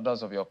several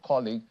others of your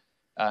colleague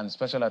and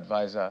special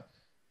advisor,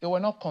 they were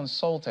not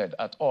consulted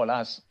at all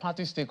as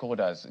party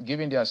stakeholders,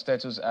 given their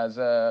status as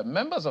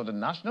members of the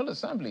National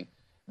Assembly.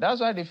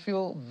 That's why they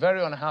feel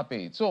very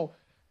unhappy. So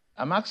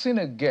I'm asking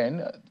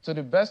again, to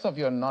the best of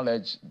your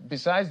knowledge,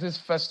 besides these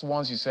first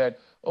ones you said,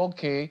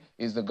 okay,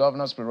 is the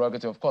governor's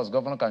prerogative. Of course,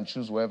 governor can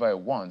choose whoever he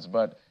wants,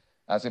 but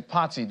as a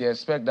party, they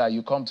expect that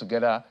you come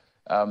together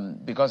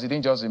because he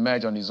didn't just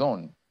emerge on his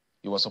own.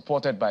 He was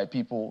supported by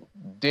people.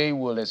 They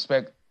will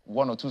expect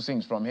one or two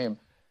things from him.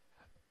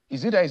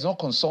 Is it that he's not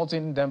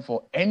consulting them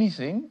for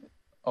anything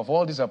of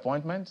all these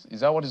appointments?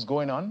 Is that what is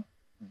going on,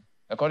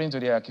 according to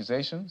the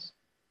accusations?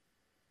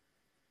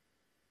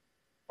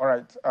 All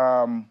right.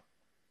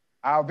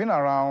 I've been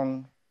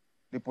around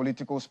the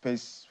political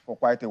space for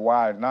quite a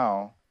while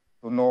now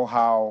to know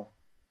how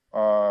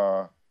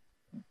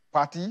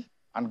party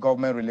and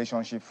government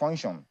relationship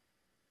function.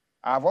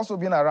 I've also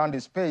been around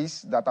the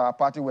space that our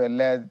party were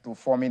led to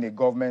forming a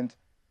government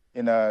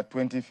in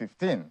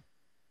 2015.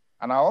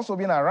 And I've also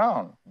been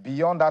around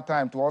beyond that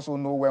time to also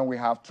know when we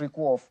have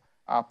trickle of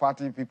our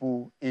party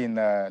people in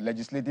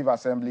Legislative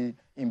Assembly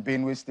in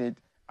Benue State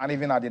and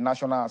even at the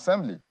National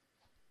Assembly.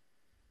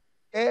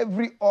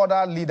 Every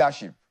other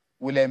leadership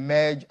will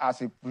emerge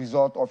as a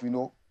result of,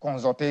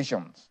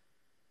 consultations.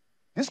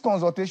 These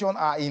consultations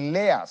are in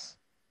layers.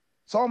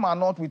 Some are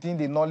not within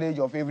the knowledge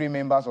of every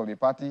member of the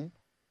party,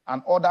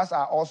 and others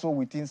are also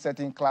within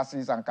certain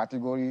classes and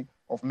category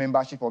of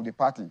membership of the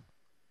party.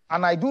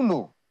 And I do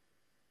know,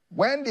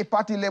 when the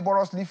party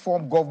laboriously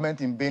formed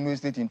government in Benue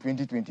State in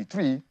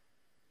 2023,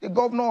 the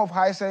governor of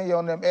Haisen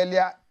Yonem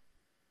earlier,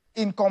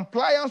 in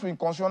compliance with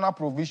constitutional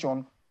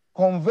provision,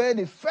 convened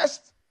the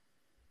first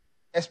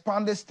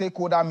expanded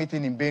stakeholder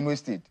meeting in Benue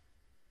State,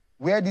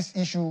 where this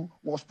issue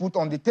was put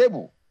on the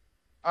table,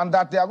 and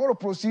that they are going to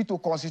proceed to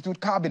constitute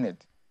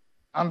cabinet,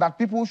 and that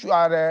people should,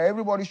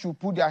 everybody should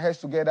put their heads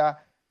together,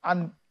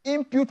 and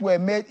input were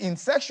made in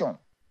section.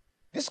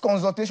 This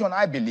consultation,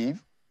 I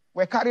believe,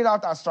 were carried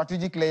out at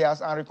strategic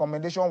layers, and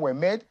recommendations were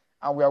made,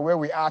 and we are where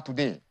we are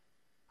today.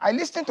 I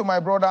listened to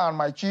my brother and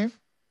my chief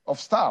of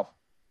staff,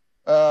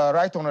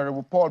 Right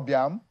Honorable Paul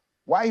Biam,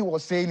 what he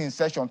was saying in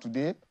session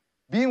today,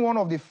 being one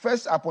of the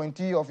first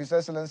appointee of His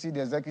Excellency,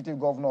 the Executive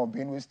Governor of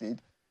Benue State,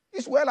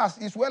 is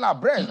well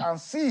abreast and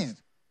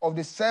seized of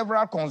the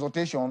several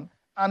consultations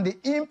and the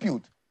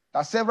input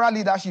that several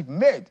leadership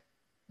made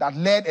that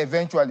led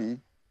eventually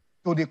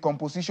to the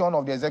composition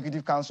of the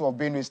Executive Council of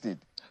Benue State.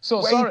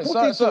 So, sorry,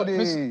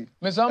 Mr.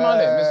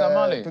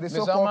 Amale, to the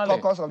so-called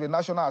caucus of the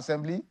National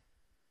Assembly.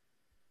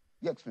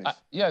 Yes, please.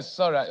 Yes,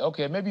 sorry.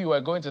 Okay, maybe you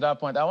were going to that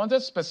point. I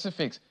wanted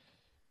specifics.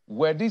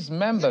 Were these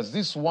members,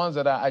 these ones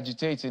that are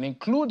agitating,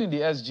 including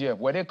the SGF,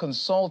 were they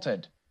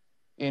consulted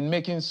in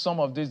making some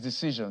of these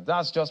decisions?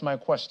 That's just my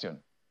question.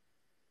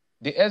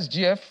 The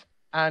SGF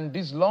and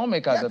these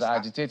lawmakers that are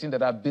agitating,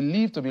 that are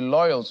believed to be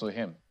loyal to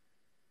him.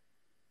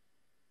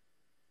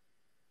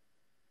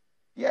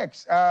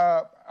 Yes,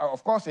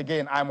 of course,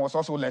 again, I must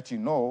also let you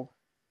know,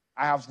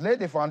 I have laid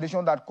the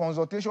foundation that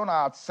consultation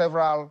are at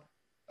several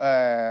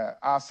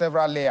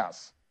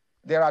layers.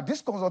 There are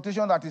this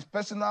consultation that is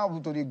personal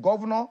to the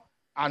governor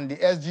and the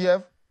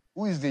SGF,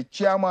 who is the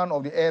chairman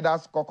of the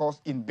Elders Caucus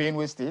in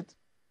Benue State.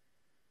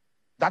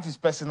 That is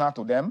personal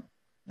to them.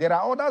 There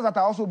are others that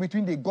are also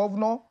between the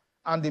governor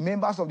and the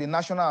members of the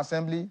National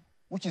Assembly,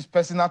 which is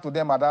personal to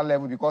them at that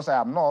level, because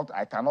I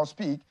cannot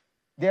speak.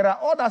 There are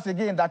others,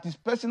 again, that is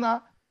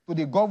personal to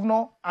the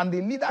governor and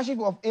the leadership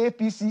of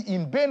APC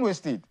in Benue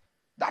State.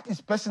 That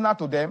is personal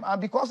to them,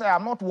 and because I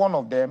am not one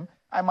of them,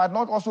 I might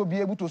not also be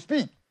able to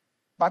speak.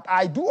 But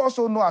I do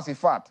also know as a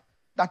fact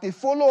that a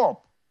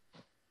follow-up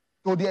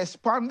to the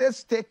expanded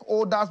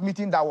stakeholders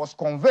meeting that was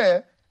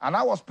convened, and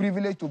I was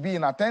privileged to be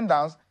in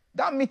attendance,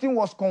 that meeting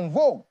was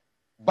convoked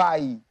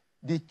by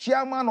the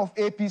chairman of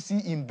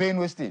APC in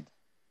Benue State.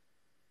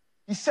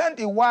 He sent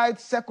a wide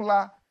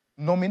circular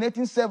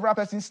nominating several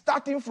persons,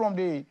 starting from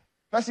the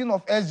person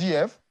of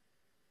SGF,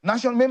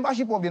 national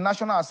membership of the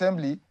National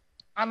Assembly,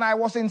 and I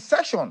was in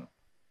session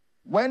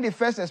when the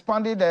first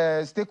expanded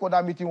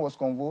stakeholder meeting was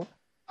convoked,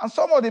 and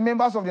some of the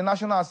members of the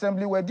National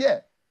Assembly were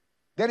there.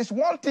 There is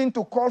one thing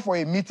to call for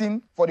a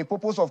meeting for the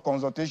purpose of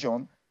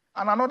consultation,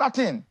 and another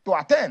thing to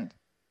attend.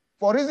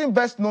 For reasons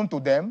best known to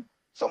them,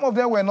 some of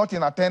them were not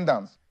in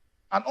attendance.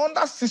 And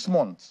under 6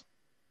 months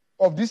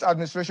of this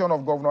administration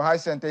of Governor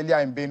Hyacint earlier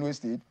in Benue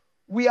State,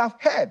 we have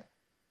had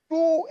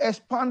 2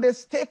 expanded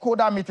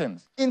stakeholder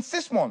meetings in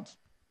 6 months.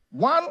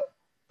 One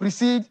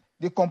precedes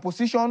the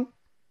composition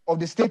of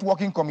the State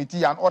Working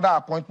Committee and other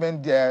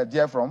appointments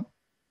therefrom.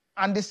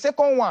 And the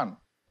second one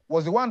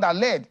was the one that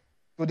led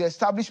to the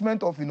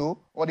establishment of,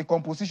 or the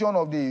composition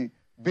of the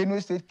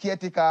Benue State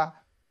Caretaker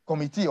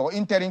Committee or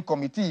Interim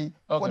Committee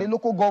for the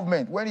local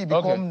government, when it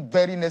becomes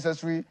very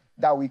necessary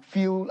that we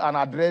fill and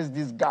address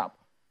this gap.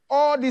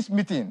 All these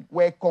meetings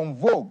were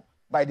convoked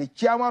by the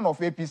chairman of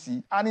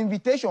APC, an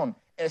invitation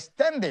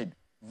extended,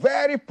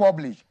 very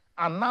published,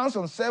 announced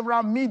on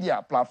several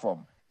media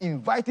platforms,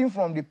 inviting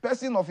from the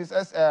person of his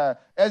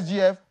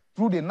SGF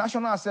through the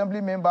National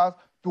Assembly members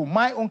to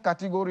my own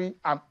category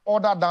and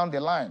order down the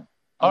line.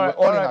 And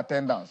we're all in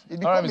attendance. It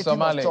becomes a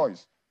thing of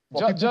choice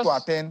for people to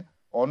attend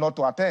or not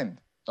to attend.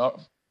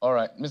 All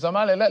right. Mr.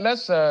 Male,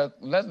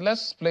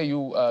 let's play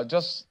you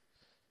just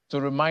to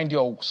remind you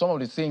of some of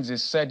the things he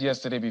said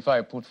yesterday before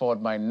I put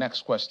forward my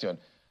next question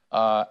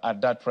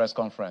at that press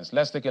conference.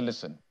 Let's take a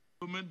listen.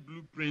 Government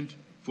blueprint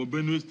for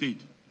Benue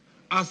State.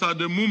 As at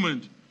the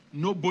moment,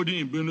 nobody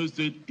in Benue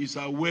State is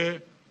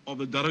aware of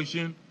the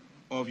direction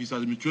of his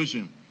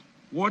administration.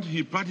 What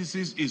he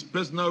practices is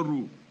personal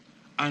rule,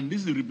 and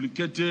this is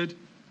replicated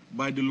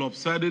by the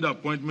lopsided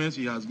appointments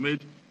he has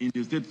made in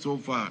the state so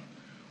far,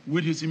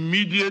 with his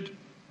immediate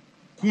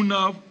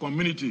Kuna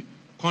community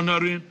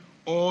cornering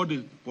all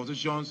the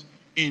positions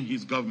in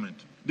his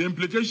government. the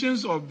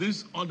implications of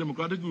this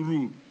undemocratic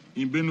rule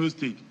in Benue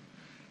State,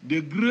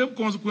 the grave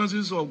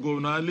consequences of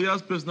Governor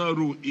Alia's personal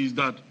rule is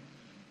that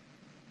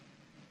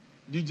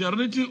the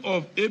generality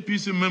of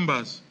APC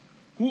members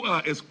who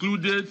are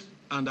excluded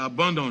and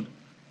abandoned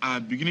are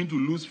beginning to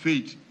lose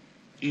faith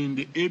in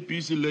the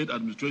APC-led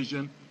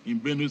administration in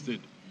Benue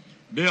State.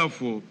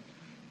 Therefore,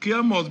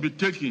 care must be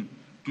taken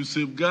to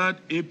safeguard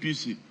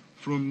APC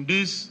from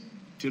this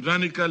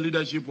tyrannical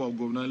leadership of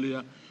Governor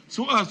Alia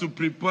so as to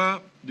prepare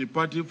the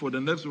party for the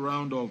next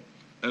round of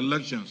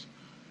elections.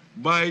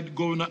 By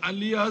Governor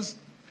Alia's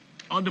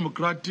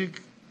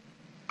undemocratic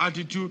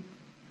attitude,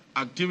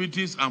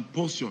 activities, and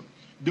posture,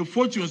 the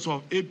fortunes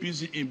of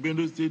APC in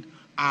Benue State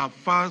are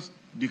fast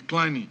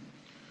declining.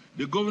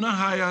 The governor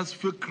hires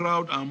fake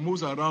crowd and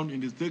moves around in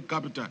the state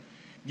capital,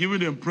 giving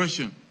the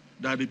impression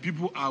that the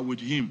people are with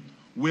him.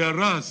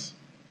 Whereas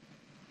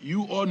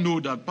you all know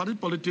that party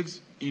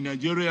politics in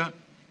Nigeria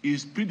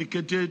is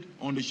predicated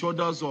on the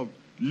shoulders of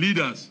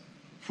leaders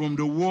from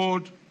the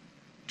world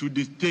to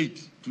the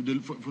state, from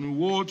the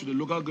world to the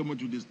local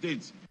government to the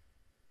states.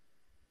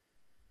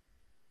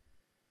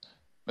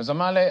 Mr.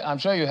 Male, I'm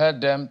sure you heard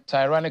them,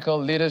 tyrannical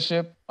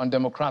leadership,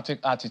 undemocratic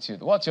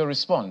attitude. What's your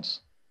response?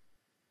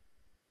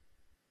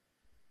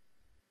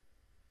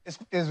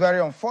 It's very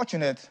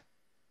unfortunate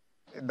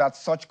that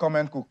such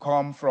comment could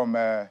come from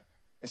a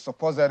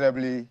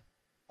supposedly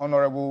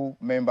honorable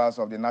members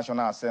of the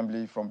National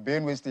Assembly from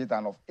Benue State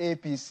and of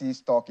APC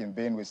stock in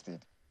Benue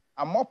State.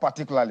 And more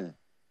particularly,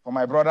 for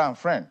my brother and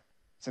friend,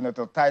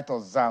 Senator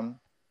Titus Zam,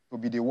 to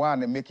be the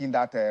one making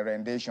that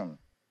rendition.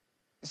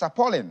 It's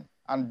appalling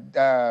and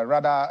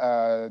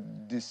rather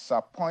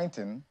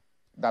disappointing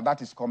that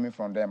that is coming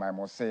from them, I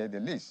must say the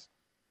least.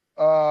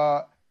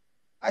 I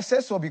say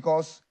so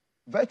because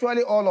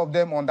virtually all of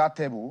them on that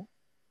table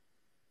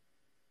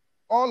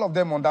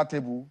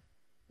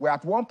were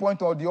at one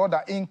point or the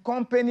other in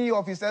company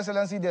of His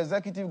Excellency, the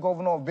Executive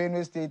Governor of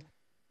Benue State,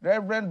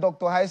 Reverend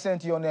Dr.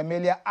 Hyacinth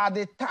Ionemelia, at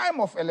the time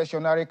of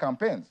electionary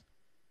campaigns,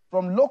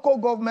 from local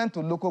government to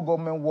local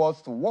government,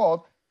 wards to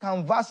ward,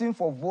 canvassing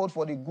for vote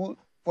for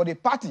the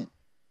party,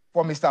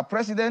 for Mr.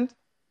 President,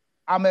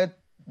 Ahmed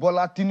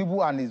Bola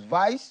Tinubu and his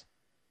vice,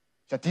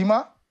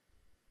 Shatima,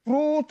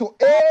 through to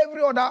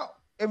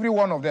every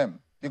one of them,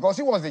 because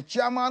he was the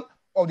chairman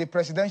of the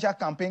Presidential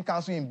Campaign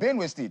Council in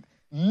Benue State,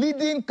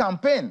 leading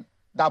campaign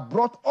that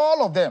brought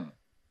all of them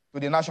to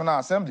the National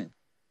Assembly.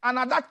 And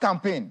at that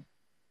campaign,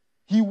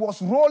 he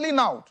was rolling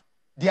out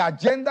the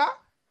agenda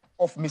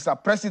of Mr.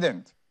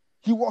 President.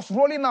 He was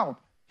rolling out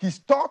his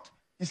thought,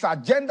 his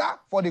agenda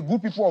for the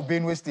good people of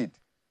Benue State.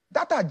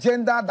 That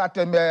agenda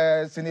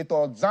that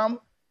Senator Zam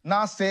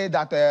now said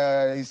that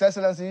His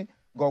Excellency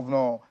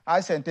Governor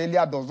Hyacinth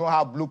Ionemelia does not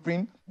have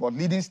blueprint, but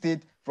leading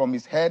state from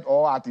his head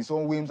or at his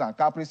own whims and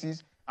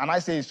caprices, and I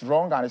say it's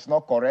wrong and it's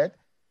not correct,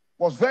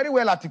 was very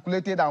well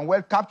articulated and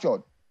well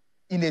captured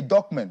in a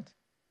document,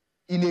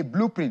 in a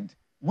blueprint,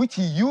 which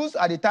he used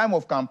at the time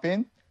of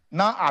campaign,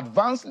 now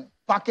advanced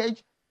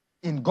package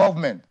in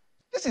government.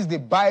 This is the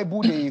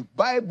Bible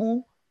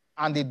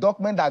and the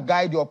document that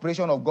guide the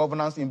operation of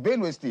governance in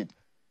Benue State.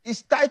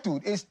 It's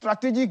titled A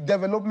Strategic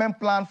Development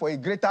Plan for a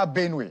Greater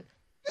Benue.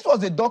 This was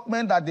the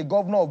document that the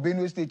governor of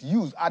Benue State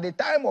used at the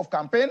time of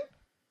campaign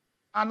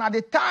and at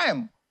the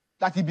time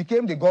that he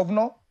became the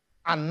governor,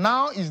 and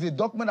now is the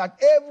document that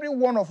every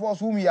one of us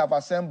whom we have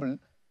assembled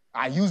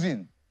are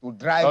using to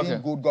drive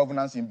in good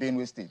governance in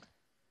Benue State.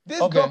 This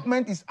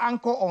document is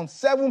anchored on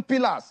 7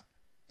 pillars.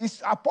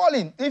 It's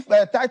appalling if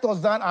Titus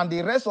Dan and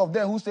the rest of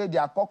them who say they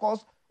are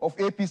caucus of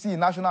APC in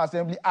National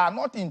Assembly are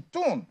not in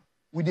tune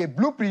with the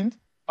blueprint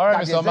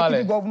that the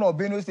executive governor of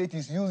Benue State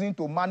is using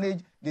to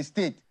manage the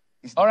state.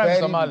 It's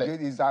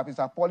it's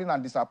appalling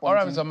and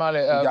disappointing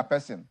to their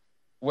person.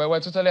 We're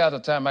totally out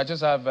of time. I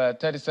just have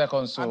 30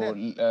 seconds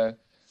to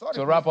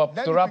wrap up.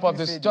 This.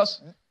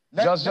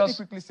 Let me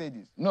quickly say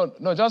this.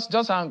 No, just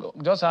hang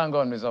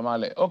on, Mr.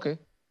 Male.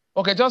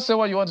 Okay, just say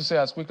what you want to say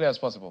as quickly as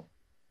possible.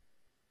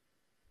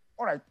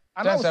 All right,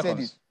 and I will say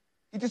this.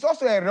 It is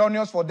also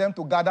erroneous for them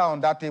to gather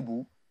on that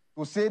table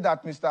to say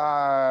that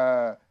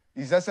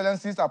His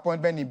Excellency's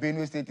appointment in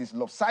Benue State is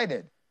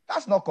lopsided.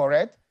 That's not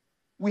correct.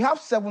 We have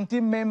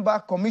 17-member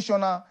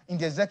commissioner in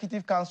the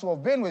Executive Council of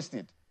Benue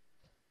State.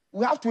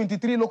 We have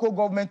 23 local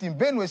government in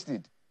Benue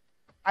State.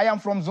 I am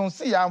from Zone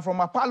C. I am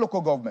from Apa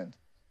local government.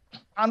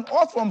 And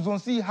all from Zone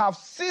C have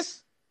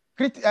 6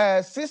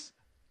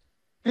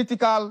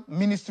 critical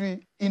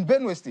ministry in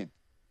Benue State.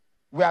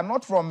 We are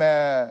not from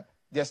the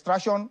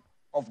extraction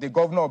of the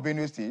governor of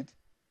Benue State.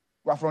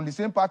 We are from the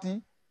same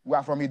party. We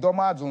are from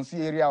Idoma, Zone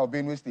C area of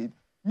Benue State.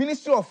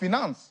 Ministry of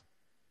Finance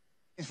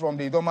is from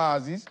the Idoma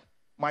Aziz.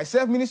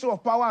 Myself, Ministry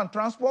of Power and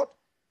Transport.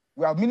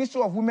 We have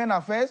Ministry of Women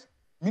Affairs,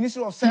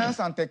 Ministry of Science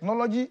and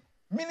Technology,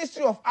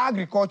 Ministry of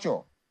Agriculture,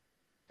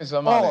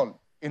 all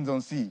in Zone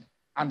C.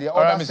 And the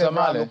other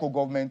several local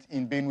government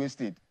in Benue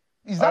State.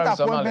 Is that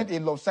appointment a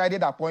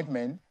lopsided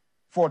appointment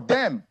for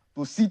them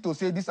to see to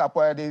say this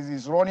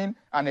is running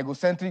an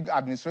egocentric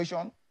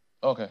administration?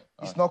 Okay.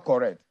 It's not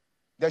correct.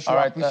 They should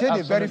appreciate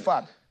the very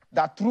fact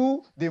that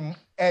through the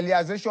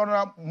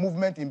Eliazational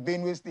movement in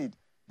Benue State,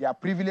 they are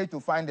privileged to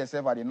find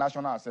themselves at the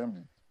National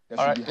Assembly. They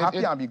should be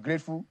happy and be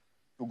grateful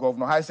to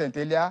Governor Hyacinth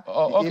Elia.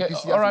 Okay,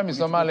 all right,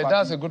 Mr. Male,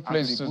 that's a good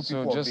place to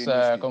just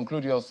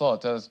conclude your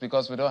thoughts,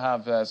 because we don't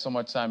have so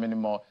much time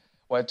anymore.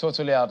 We're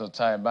totally out of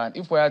time. And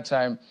if we had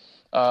time,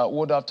 we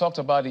would have talked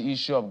about the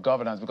issue of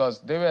governance,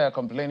 because they were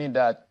complaining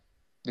that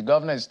the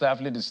governor is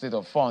stifling the state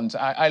of funds.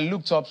 I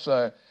looked up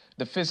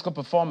the fiscal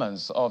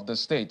performance of the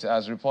state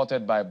as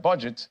reported by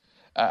budget,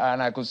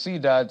 and I could see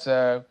that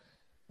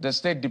the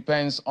state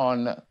depends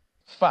on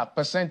fact,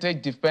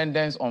 percentage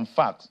dependence on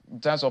fact. In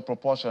terms of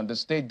proportion, the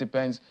state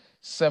depends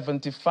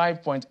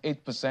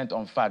 75.8%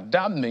 on fact.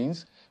 That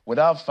means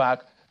without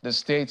fact, the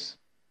state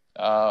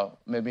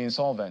may be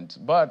insolvent.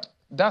 But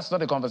that's not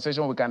the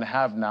conversation we can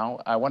have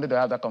now. I wanted to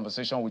have that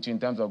conversation with you in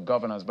terms of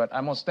governance, but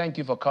I must thank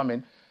you for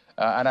coming.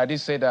 And I did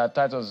say that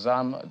Titus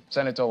Zam,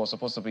 Senator, was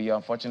supposed to be here.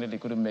 Unfortunately,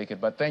 couldn't make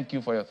it. But thank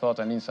you for your thought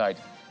and insight.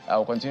 I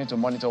will continue to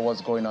monitor what's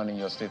going on in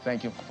your state.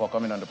 Thank you for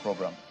coming on the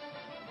program.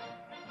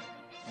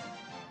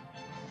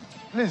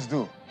 Please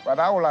do. But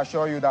I will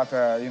assure you that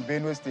in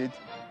Benue State,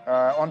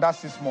 under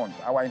 6 months,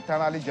 our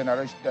internally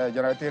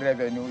generated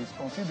revenue is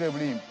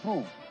considerably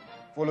improved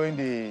following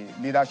the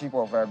leadership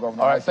of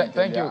Governor. All right,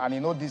 thank you. And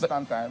in no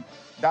distant time,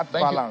 that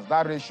balance,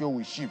 that ratio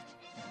will shift.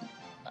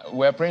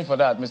 We're praying for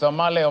that. Mr.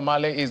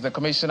 Omale is the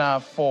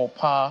Commissioner for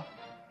Power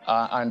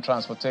and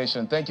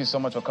Transportation. Thank you so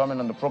much for coming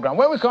on the program.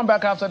 When we come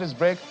back after this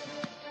break,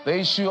 the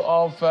issue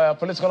of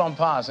political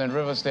impasse in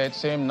River State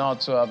seemed not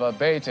to have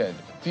abated.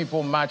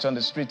 People march on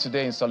the street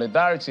today in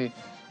solidarity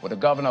with the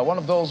governor. One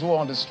of those who are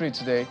on the street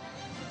today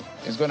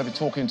is going to be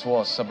talking to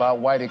us about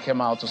why they came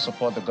out to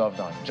support the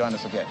governor. Join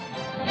us again.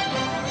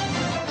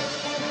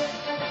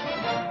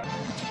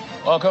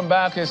 Welcome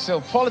back. It's still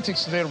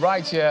Politics Today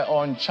right here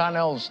on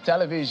Channels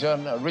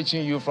Television,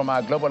 reaching you from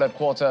our global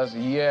headquarters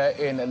here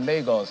in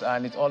Lagos.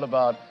 And it's all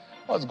about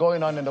what's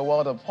going on in the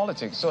world of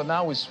politics. So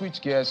now we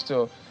switch gears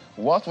to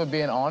what we've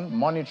been on,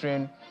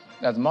 monitoring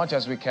as much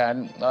as we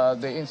can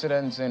the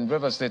incidents in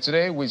River State.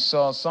 Today we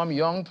saw some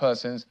young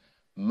persons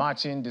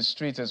marching the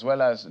streets, as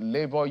well as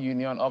labor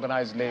union,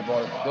 organized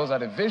labor. Those are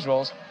the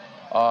visuals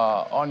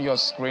on your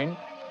screen.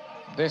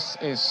 This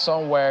is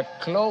somewhere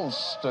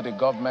close to the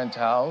government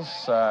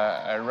house,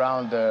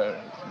 around the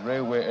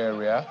railway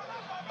area,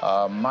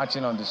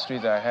 marching on the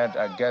street ahead,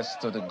 I guess,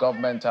 to the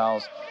government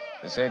house.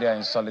 They say they're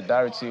in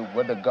solidarity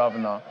with the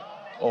governor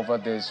over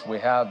this. We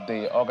have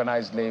the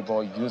Organized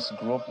Labor Youth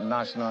Group,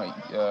 National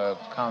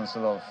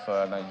Council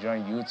of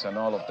Nigerian Youths, and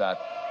all of that,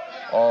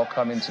 all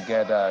coming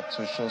together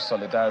to show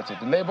solidarity.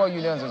 The labor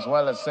unions as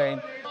well as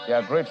saying they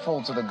are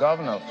grateful to the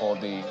governor for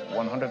the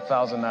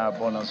 100,000 naira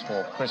bonus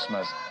for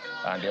Christmas,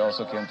 and they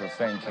also came to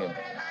thank him.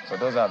 So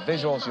those are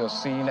visuals you're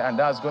seeing, and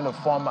that's going to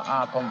form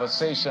our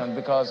conversation,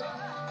 because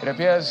it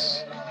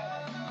appears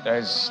there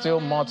is still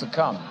more to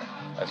come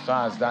as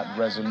far as that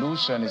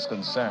resolution is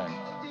concerned.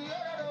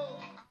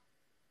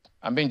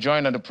 I'm being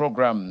joined on the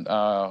program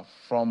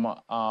from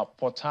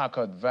Port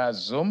Harcourt via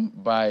Zoom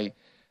by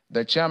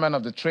the chairman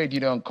of the Trade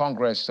Union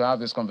Congress to have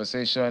this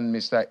conversation,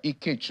 Mr.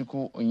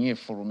 Ikechukwu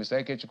Onyefuru.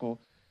 Mr. Ikechukwu,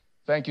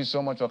 thank you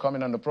so much for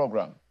coming on the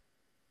program.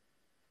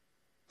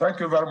 Thank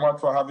you very much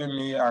for having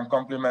me, and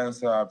compliments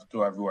to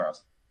our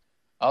viewers.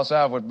 I also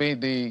have with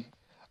me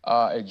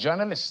a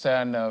journalist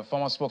and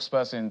former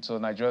spokesperson to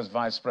Nigeria's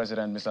Vice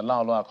President, Mr.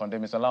 Laolu Akonde.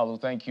 Mr. Laolu,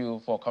 thank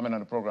you for coming on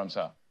the program,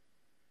 sir.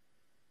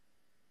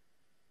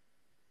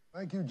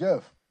 Thank you,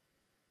 Jeff.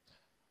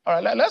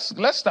 All right,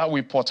 let's start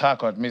with Port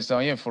Harcourt, Mr.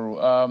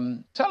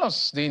 Onyefuru. Tell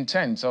us the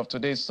intent of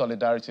today's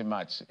solidarity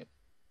march.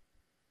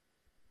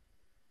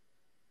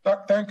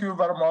 Thank you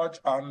very much,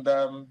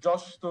 and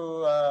just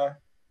to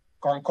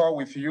concur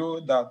with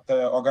you that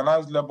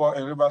organized labor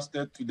in River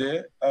State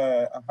today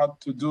had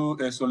to do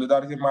a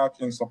solidarity march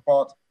in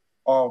support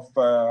of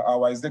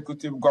our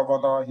executive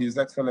governor, His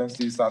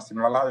Excellency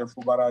Mbah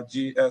Fubara,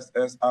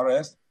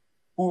 GSSRS,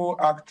 who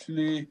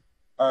actually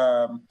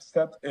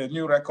set a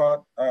new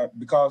record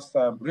because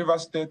River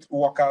State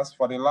workers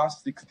for the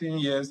last 16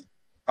 years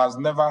has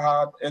never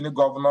had any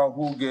governor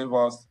who gave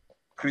us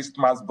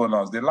Christmas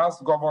bonus. The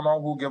last governor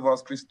who gave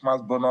us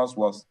Christmas bonus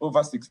was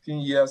over 16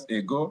 years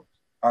ago,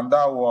 and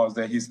that was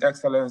His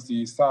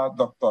Excellency Sir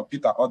Dr.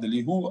 Peter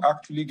Odili, who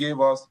actually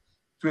gave us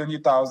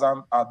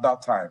 20,000 at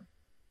that time.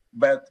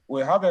 But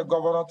we have a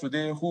governor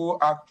today who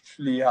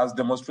actually has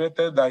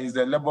demonstrated that he's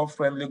a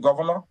labor-friendly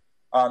governor,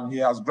 and he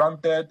has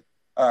granted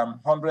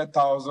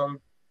 100,000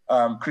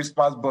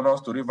 Christmas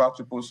bonus to River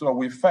people. So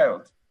we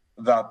felt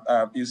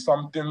that is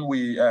something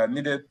we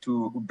needed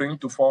to bring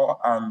to fore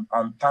and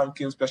thank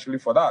him especially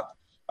for that.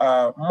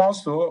 More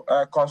so,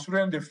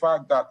 considering the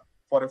fact that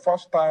for the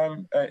first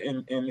time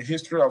in the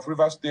history of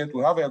River State,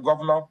 we have a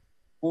governor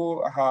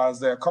who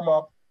has come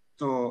up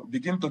to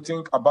begin to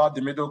think about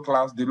the middle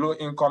class, the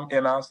low-income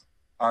earners.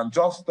 And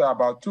just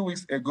about 2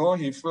 weeks ago,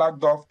 he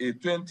flagged off a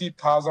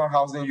 20,000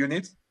 housing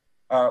units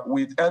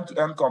with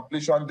end-to-end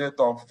completion date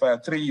of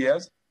 3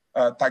 years,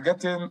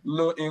 targeting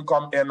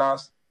low-income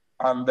earners.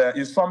 And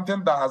it's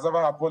something that has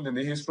never happened in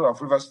the history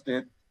of River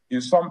State.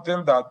 is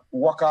something that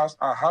workers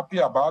are happy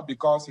about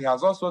because he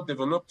has also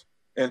developed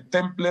a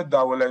template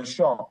that will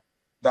ensure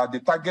that the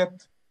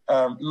target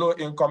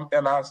low-income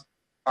earners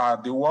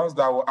are the ones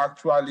that will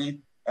actually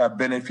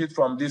benefit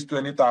from these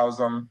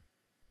 20,000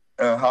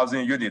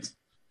 housing units.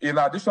 In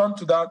addition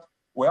to that,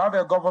 we have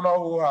a governor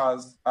who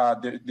has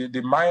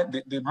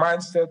the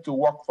mindset to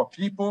work for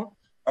people,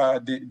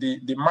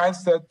 the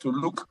mindset to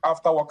look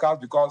after workers,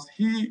 because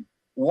he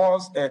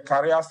was a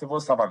career civil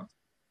servant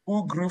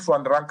who grew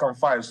from the rank and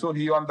file. So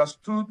he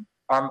understood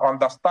and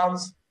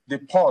understands the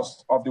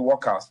pulse of the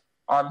workers.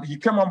 And he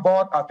came on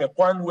board at a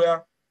point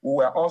where we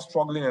were all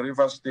struggling in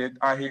Rivers State,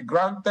 and he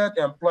granted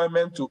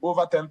employment to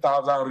over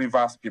 10,000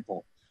 Rivers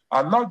people.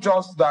 And not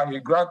just that he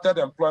granted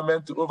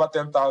employment to over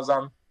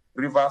 10,000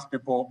 Rivers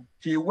people,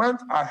 he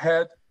went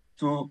ahead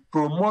to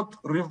promote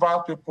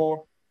Rivers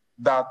people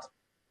that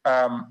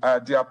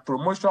their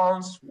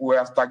promotions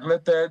were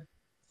stagnated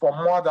for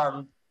more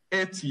than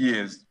 8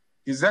 years.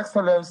 His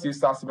Excellency,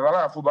 Sir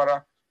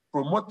Fubara,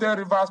 promoted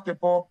Rivers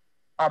people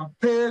and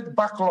paid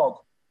backlog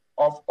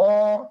of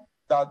all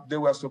that they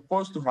were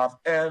supposed to have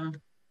earned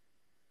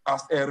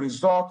as a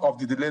result of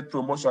the delayed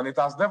promotion. It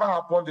has never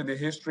happened in the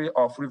history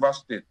of Rivers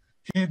State.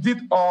 He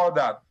did all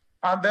that.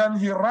 And then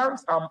he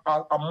ranks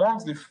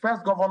amongst the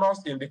first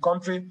governors in the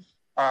country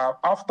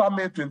after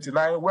May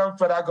 29, when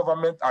federal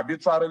government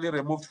arbitrarily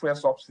removed fuel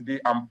subsidy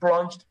and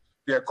plunged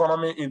the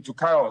economy into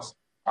chaos.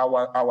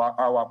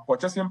 Our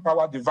purchasing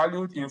power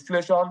devalued,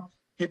 inflation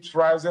keeps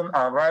rising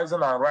and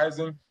rising and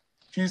rising.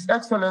 His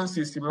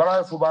Excellency,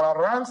 Similala Fubara,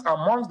 ranks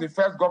amongst the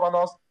first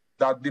governors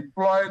that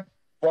deployed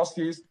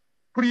buses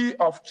free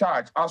of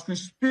charge. As we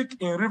speak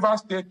in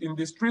Rivers State, in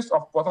the streets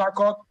of Port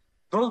Harcourt,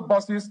 those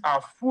buses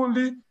are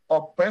fully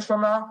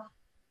operational,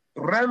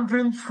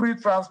 rendering free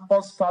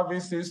transport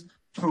services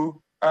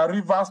to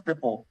Rivers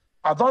people.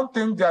 I don't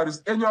think there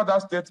is any other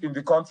state in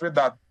the country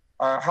that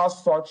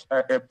has such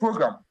a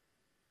program.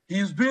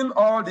 He's doing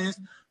all this,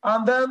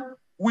 and then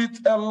with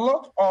a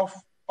lot of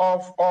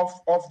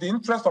the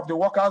interest of the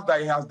workers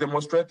that he has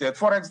demonstrated.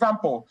 For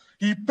example,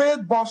 he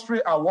paid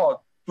bursary award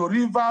to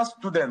Rivers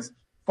students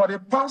for the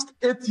past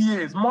 8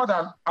 years, more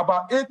than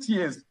about 8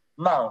 years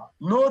now.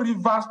 No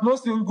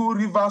single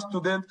Rivers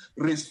student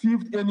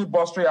received any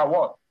bursary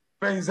award.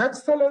 But His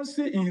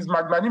Excellency, in his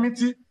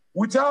magnanimity,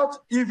 without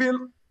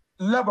even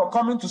Labour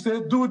coming to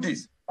say, do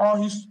this,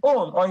 on his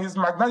own, on his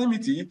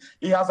magnanimity,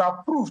 he has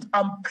approved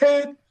and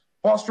paid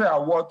bursary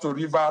award to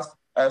Rivers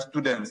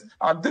students.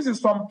 And this is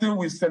something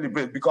we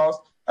celebrate, because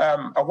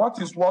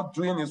what is worth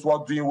doing is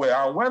worth doing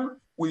well. And when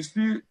we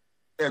see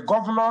a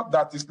governor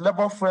that is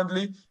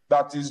Labour-friendly,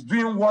 that is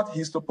doing what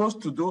he's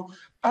supposed to do,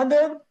 and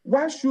then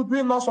why should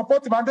we not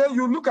support him? And then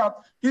you look at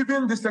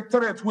even the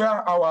secretariat, where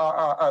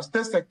our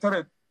state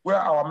secretariat, where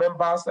our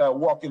members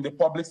work in the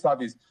public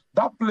service.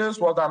 That place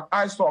was an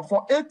eyesore.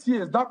 For 8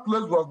 years, that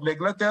place was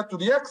neglected to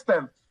the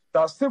extent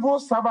that civil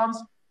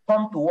servants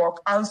come to work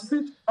and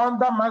sit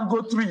under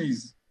mango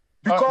trees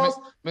because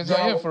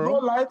there was no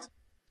light,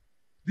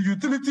 the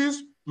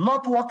utilities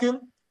not working.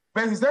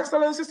 But His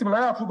Excellency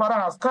Similala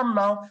Fubara has come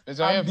now, and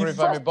the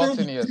first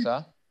thing he did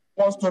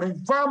was to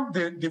revamp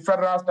the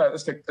federal,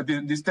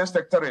 the state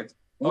secretariat,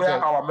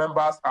 where our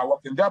members are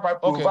working, thereby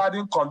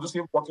providing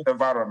conducive working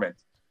environment.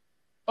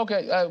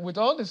 Okay, with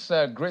all these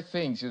great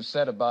things you've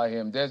said about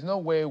him, there's no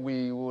way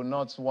we will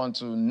not want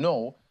to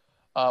know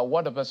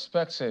what the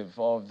perspective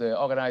of the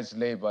organized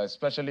labor,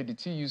 especially the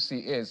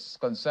TUC, is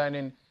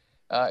concerning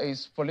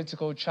his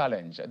political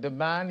challenge. The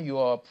man you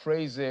are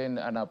praising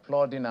and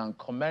applauding and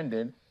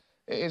commending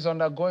is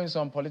undergoing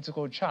some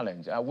political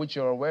challenge, which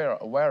you're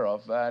aware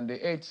of. And the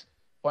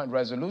 8-point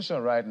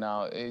resolution right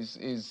now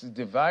is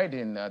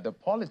dividing the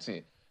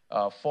polity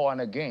for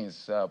and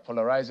against,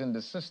 polarizing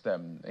the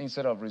system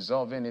instead of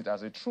resolving it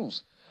as a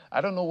truce.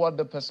 I don't know what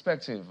the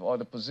perspective or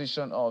the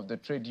position of the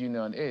trade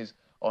union is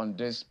on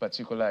this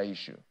particular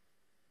issue.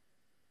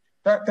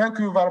 Thank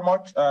you very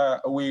much.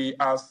 We,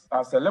 as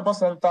a Labour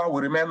Center,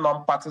 we remain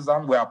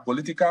non-partisan. We are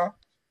political.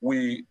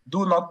 We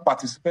do not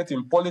participate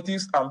in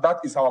politics, and that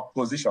is our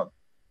position.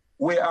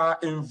 We are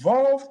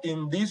involved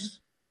in this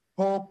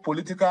whole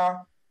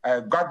political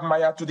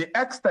quagmire to the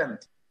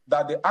extent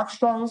that the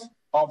actions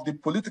of the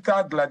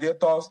political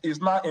gladiators is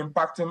now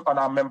impacting on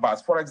our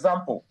members. For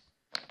example,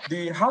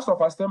 the House of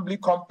Assembly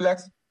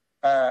complex,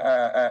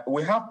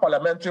 we have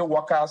parliamentary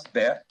workers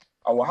there.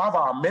 We have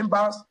our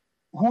members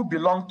who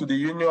belong to the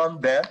union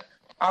there.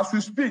 As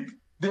we speak,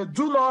 they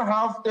do not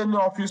have any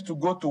office to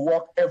go to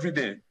work every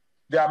day.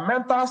 Their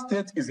mental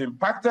state is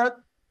impacted.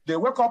 They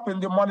wake up in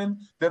the morning,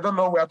 they don't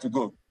know where to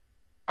go.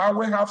 And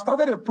we have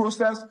started a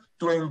process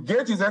to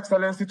engage His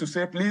Excellency to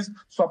say, please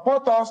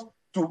support us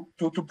to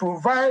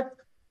provide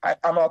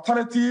an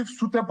alternative,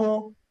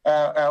 suitable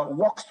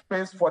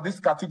workspace for this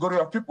category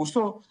of people.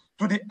 So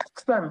to the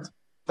extent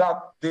that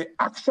the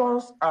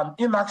actions and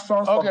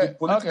inactions of the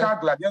political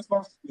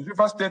gladiators in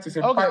Rivers State is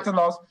impacting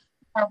us,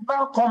 we have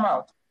now come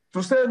out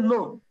to say,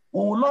 no, we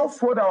will not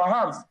fold our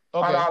hands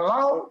and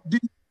allow this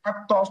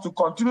actors to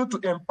continue to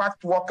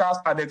impact workers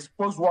and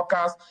expose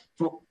workers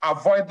to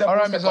avoidable all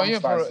right, Mr.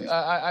 circumstances.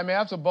 I may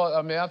have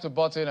to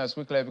butt in as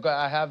quickly because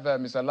I have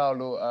Mr.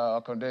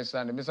 Laulu Akonde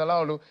standing. Mr.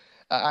 Laulu,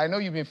 I know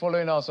you've been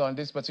following us on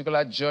this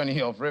particular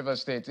journey of River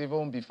State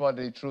even before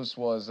the truce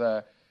was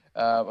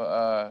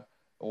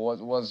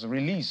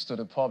released to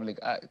the public.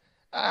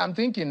 I'm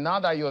thinking now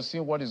that you're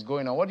seeing what is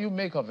going on, what do you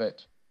make of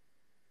it?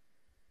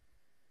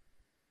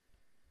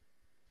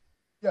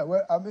 Yeah,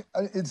 well, I mean,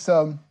 it's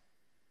a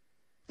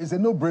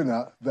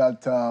no-brainer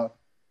that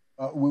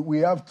we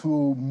have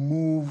to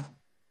move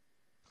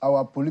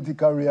our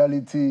political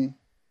reality,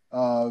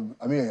 I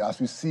mean,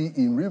 as we see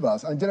in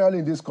Rivers, and generally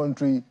in this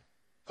country,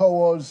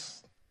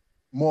 towards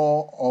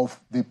more of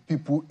the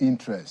people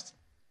interest.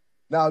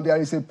 Now, there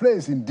is a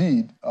place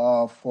indeed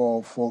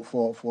for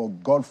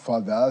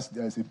godfathers.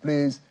 There is a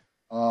place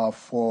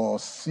for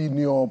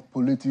senior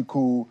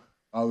political,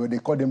 where they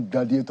call them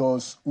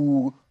gladiators,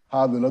 who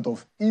have a lot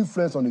of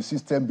influence on the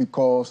system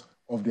because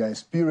of their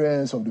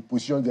experience, of the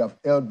positions they have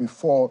held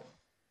before.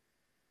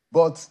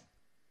 But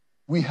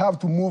we have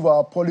to move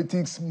our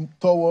politics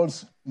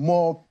towards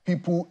more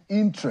people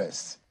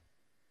interests.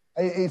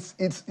 It's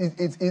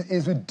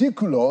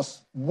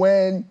ridiculous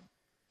when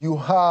you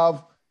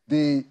have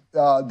the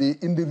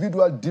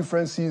individual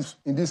differences,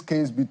 in this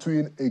case,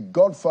 between a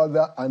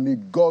godfather and a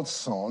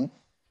godson,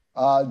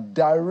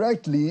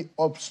 directly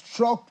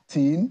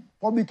obstructing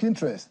public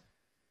interest,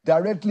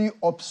 directly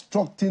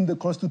obstructing the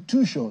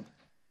Constitution,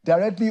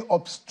 directly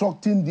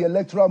obstructing the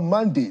electoral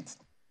mandate.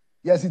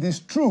 Yes, it is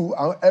true,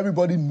 and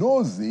everybody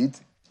knows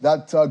it,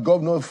 that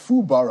Governor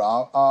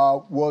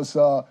Fubara was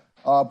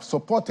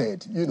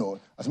supported, you know.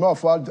 As a matter of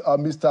fact,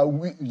 Mr.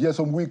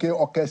 Nyesom Wike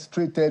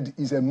orchestrated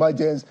his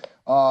emergence.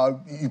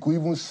 You could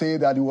even say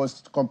that he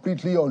was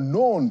completely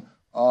unknown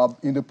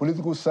in the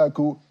political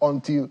circle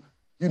until,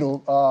 you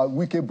know,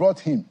 Wike brought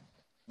him.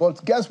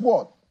 But guess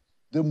what?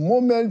 The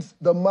moment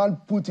the man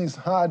put his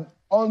hand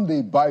on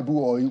the Bible,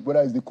 or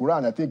whether it's the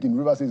Quran, I think in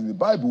Rivers it's the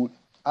Bible,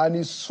 and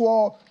he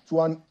swore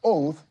to an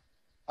oath,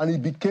 and he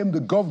became the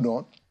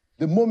governor,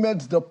 the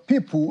moment the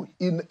people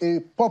in a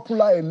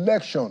popular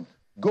election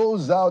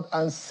goes out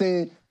and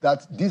say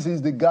that this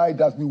is the guy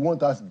that we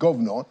want as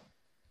governor,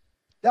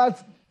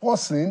 that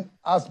person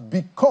has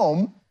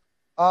become,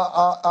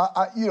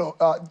 a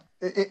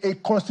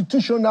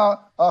constitutional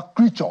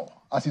creature,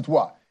 as it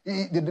were.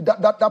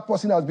 That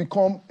person has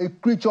become a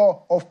creature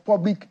of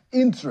public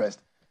interest.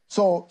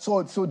 So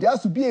there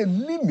has to be a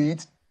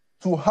limit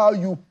to how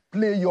you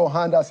play your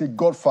hand as a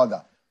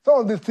godfather.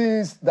 Some of the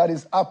things that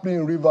is happening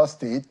in Rivers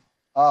State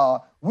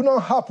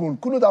couldn't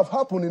have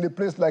happened in a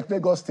place like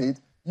Lagos State,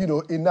 you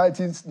know, in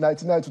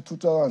 1999 to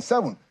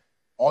 2007,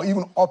 or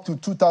even up to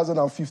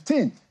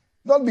 2015.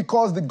 Not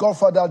because the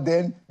godfather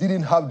then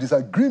didn't have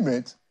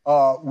disagreement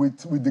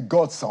with the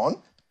godson.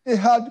 They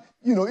had,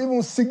 you know,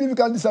 even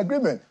significant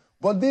disagreement.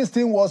 But this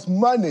thing was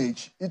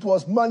managed. It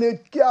was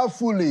managed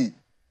carefully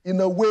in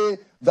a way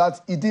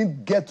that it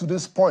didn't get to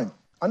this point.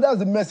 And that's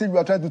the message we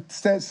are trying to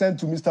send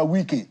to Mr.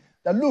 Wike.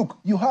 That look,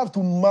 you have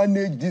to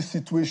manage this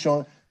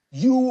situation.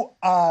 You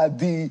are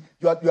the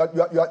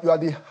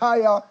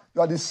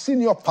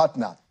senior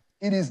partner.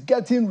 It is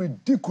getting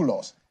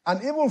ridiculous.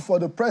 And even for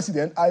the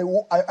president, I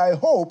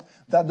hope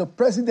that the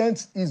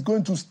president is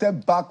going to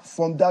step back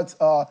from that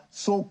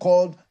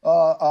so-called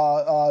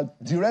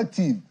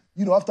directive,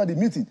 you know, after the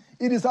meeting.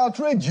 It is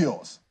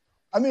outrageous.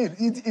 I mean,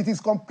 it is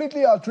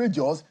completely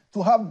outrageous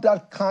to have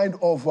that kind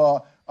of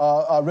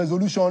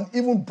resolution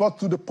even brought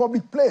to the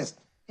public place.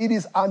 It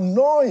is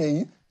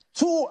annoying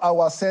to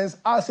ourselves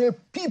as a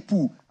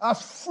people,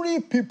 as free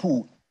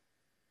people.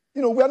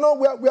 You know, we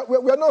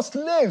are not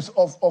slaves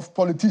of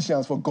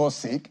politicians, for God's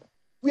sake.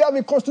 We have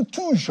a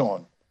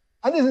constitution.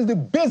 And this is the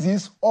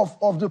basis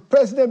of the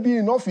president being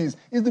in office.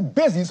 It's the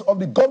basis of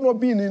the governor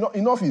being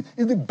in office.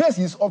 It's the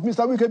basis of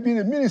Mr. Wike being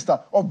a minister,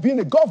 of being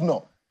a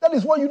governor. That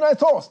is what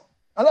unites us.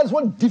 And that is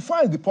what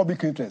defines the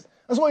public interest.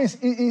 And so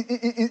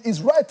it's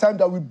right time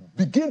that we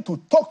begin to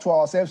talk to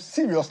ourselves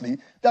seriously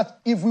that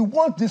if we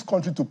want this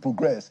country to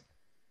progress,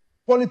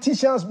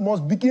 politicians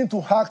must begin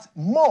to act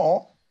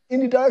more in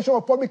the direction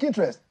of public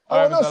interest.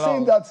 I'm not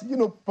saying that, you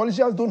know,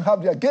 politicians don't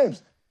have their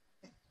games.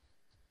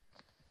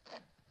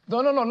 No.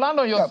 Land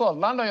on your thought.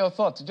 Land on your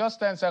thoughts. Just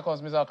 10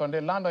 seconds, Mr.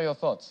 Akonde. Land on your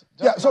thoughts.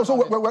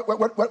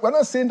 We're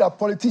not saying that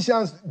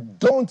politicians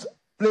don't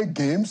play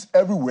games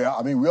everywhere.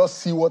 I mean, we all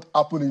see what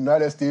happened in the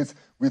United States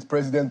with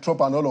President Trump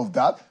and all of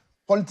that.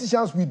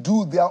 Politicians will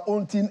do their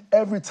own thing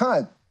every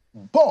time.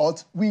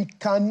 But we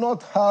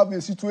cannot have a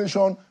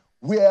situation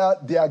where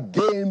their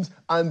games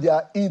and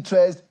their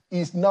interest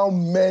is now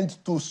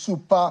meant to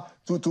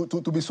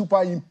be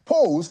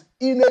superimposed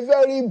in a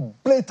very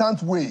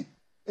blatant way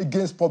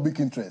against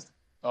public interest.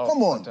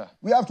 Come on.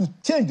 We have to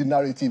change the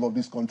narrative of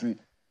this country,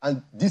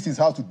 and this is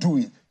how to do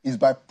it, is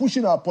by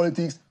pushing our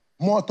politics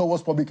more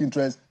towards public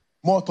interest,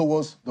 more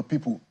towards the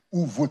people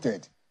who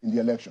voted in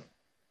the election.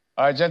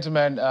 All right,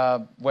 gentlemen,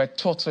 we're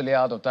totally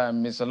out of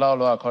time. Mr.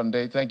 Laulu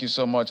Akonde, thank you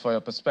so much for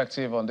your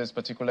perspective on this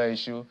particular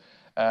issue.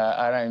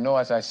 And I know,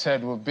 as I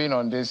said, we've been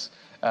on this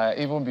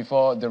even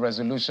before the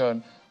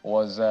resolution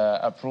was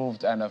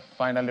approved and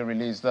finally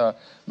released.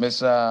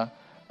 Mr.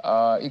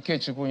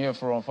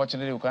 Ikechukwu,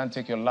 unfortunately, we can't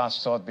take your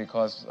last thought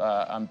because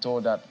I'm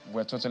told that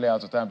we're totally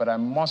out of time. But I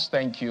must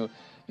thank you.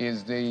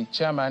 Is the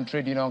Chairman,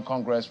 Trade Union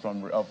Congress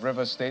of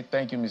Rivers State.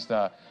 Thank you,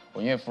 Mr.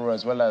 Onyefuru,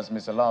 as well as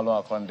Mr.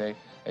 Lalo Akonde,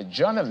 a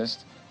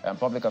journalist and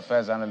public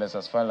affairs analyst,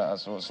 as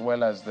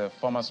well as the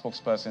former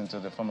spokesperson to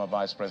the former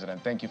vice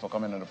president. Thank you for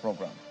coming on the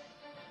program.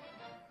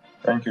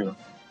 Thank you.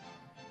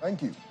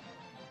 Thank you.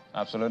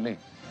 Absolutely.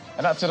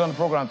 And that's it on the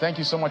program. Thank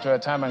you so much for your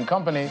time and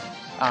company.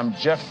 I'm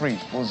Jeffrey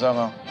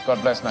Uzama.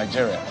 God bless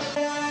Nigeria.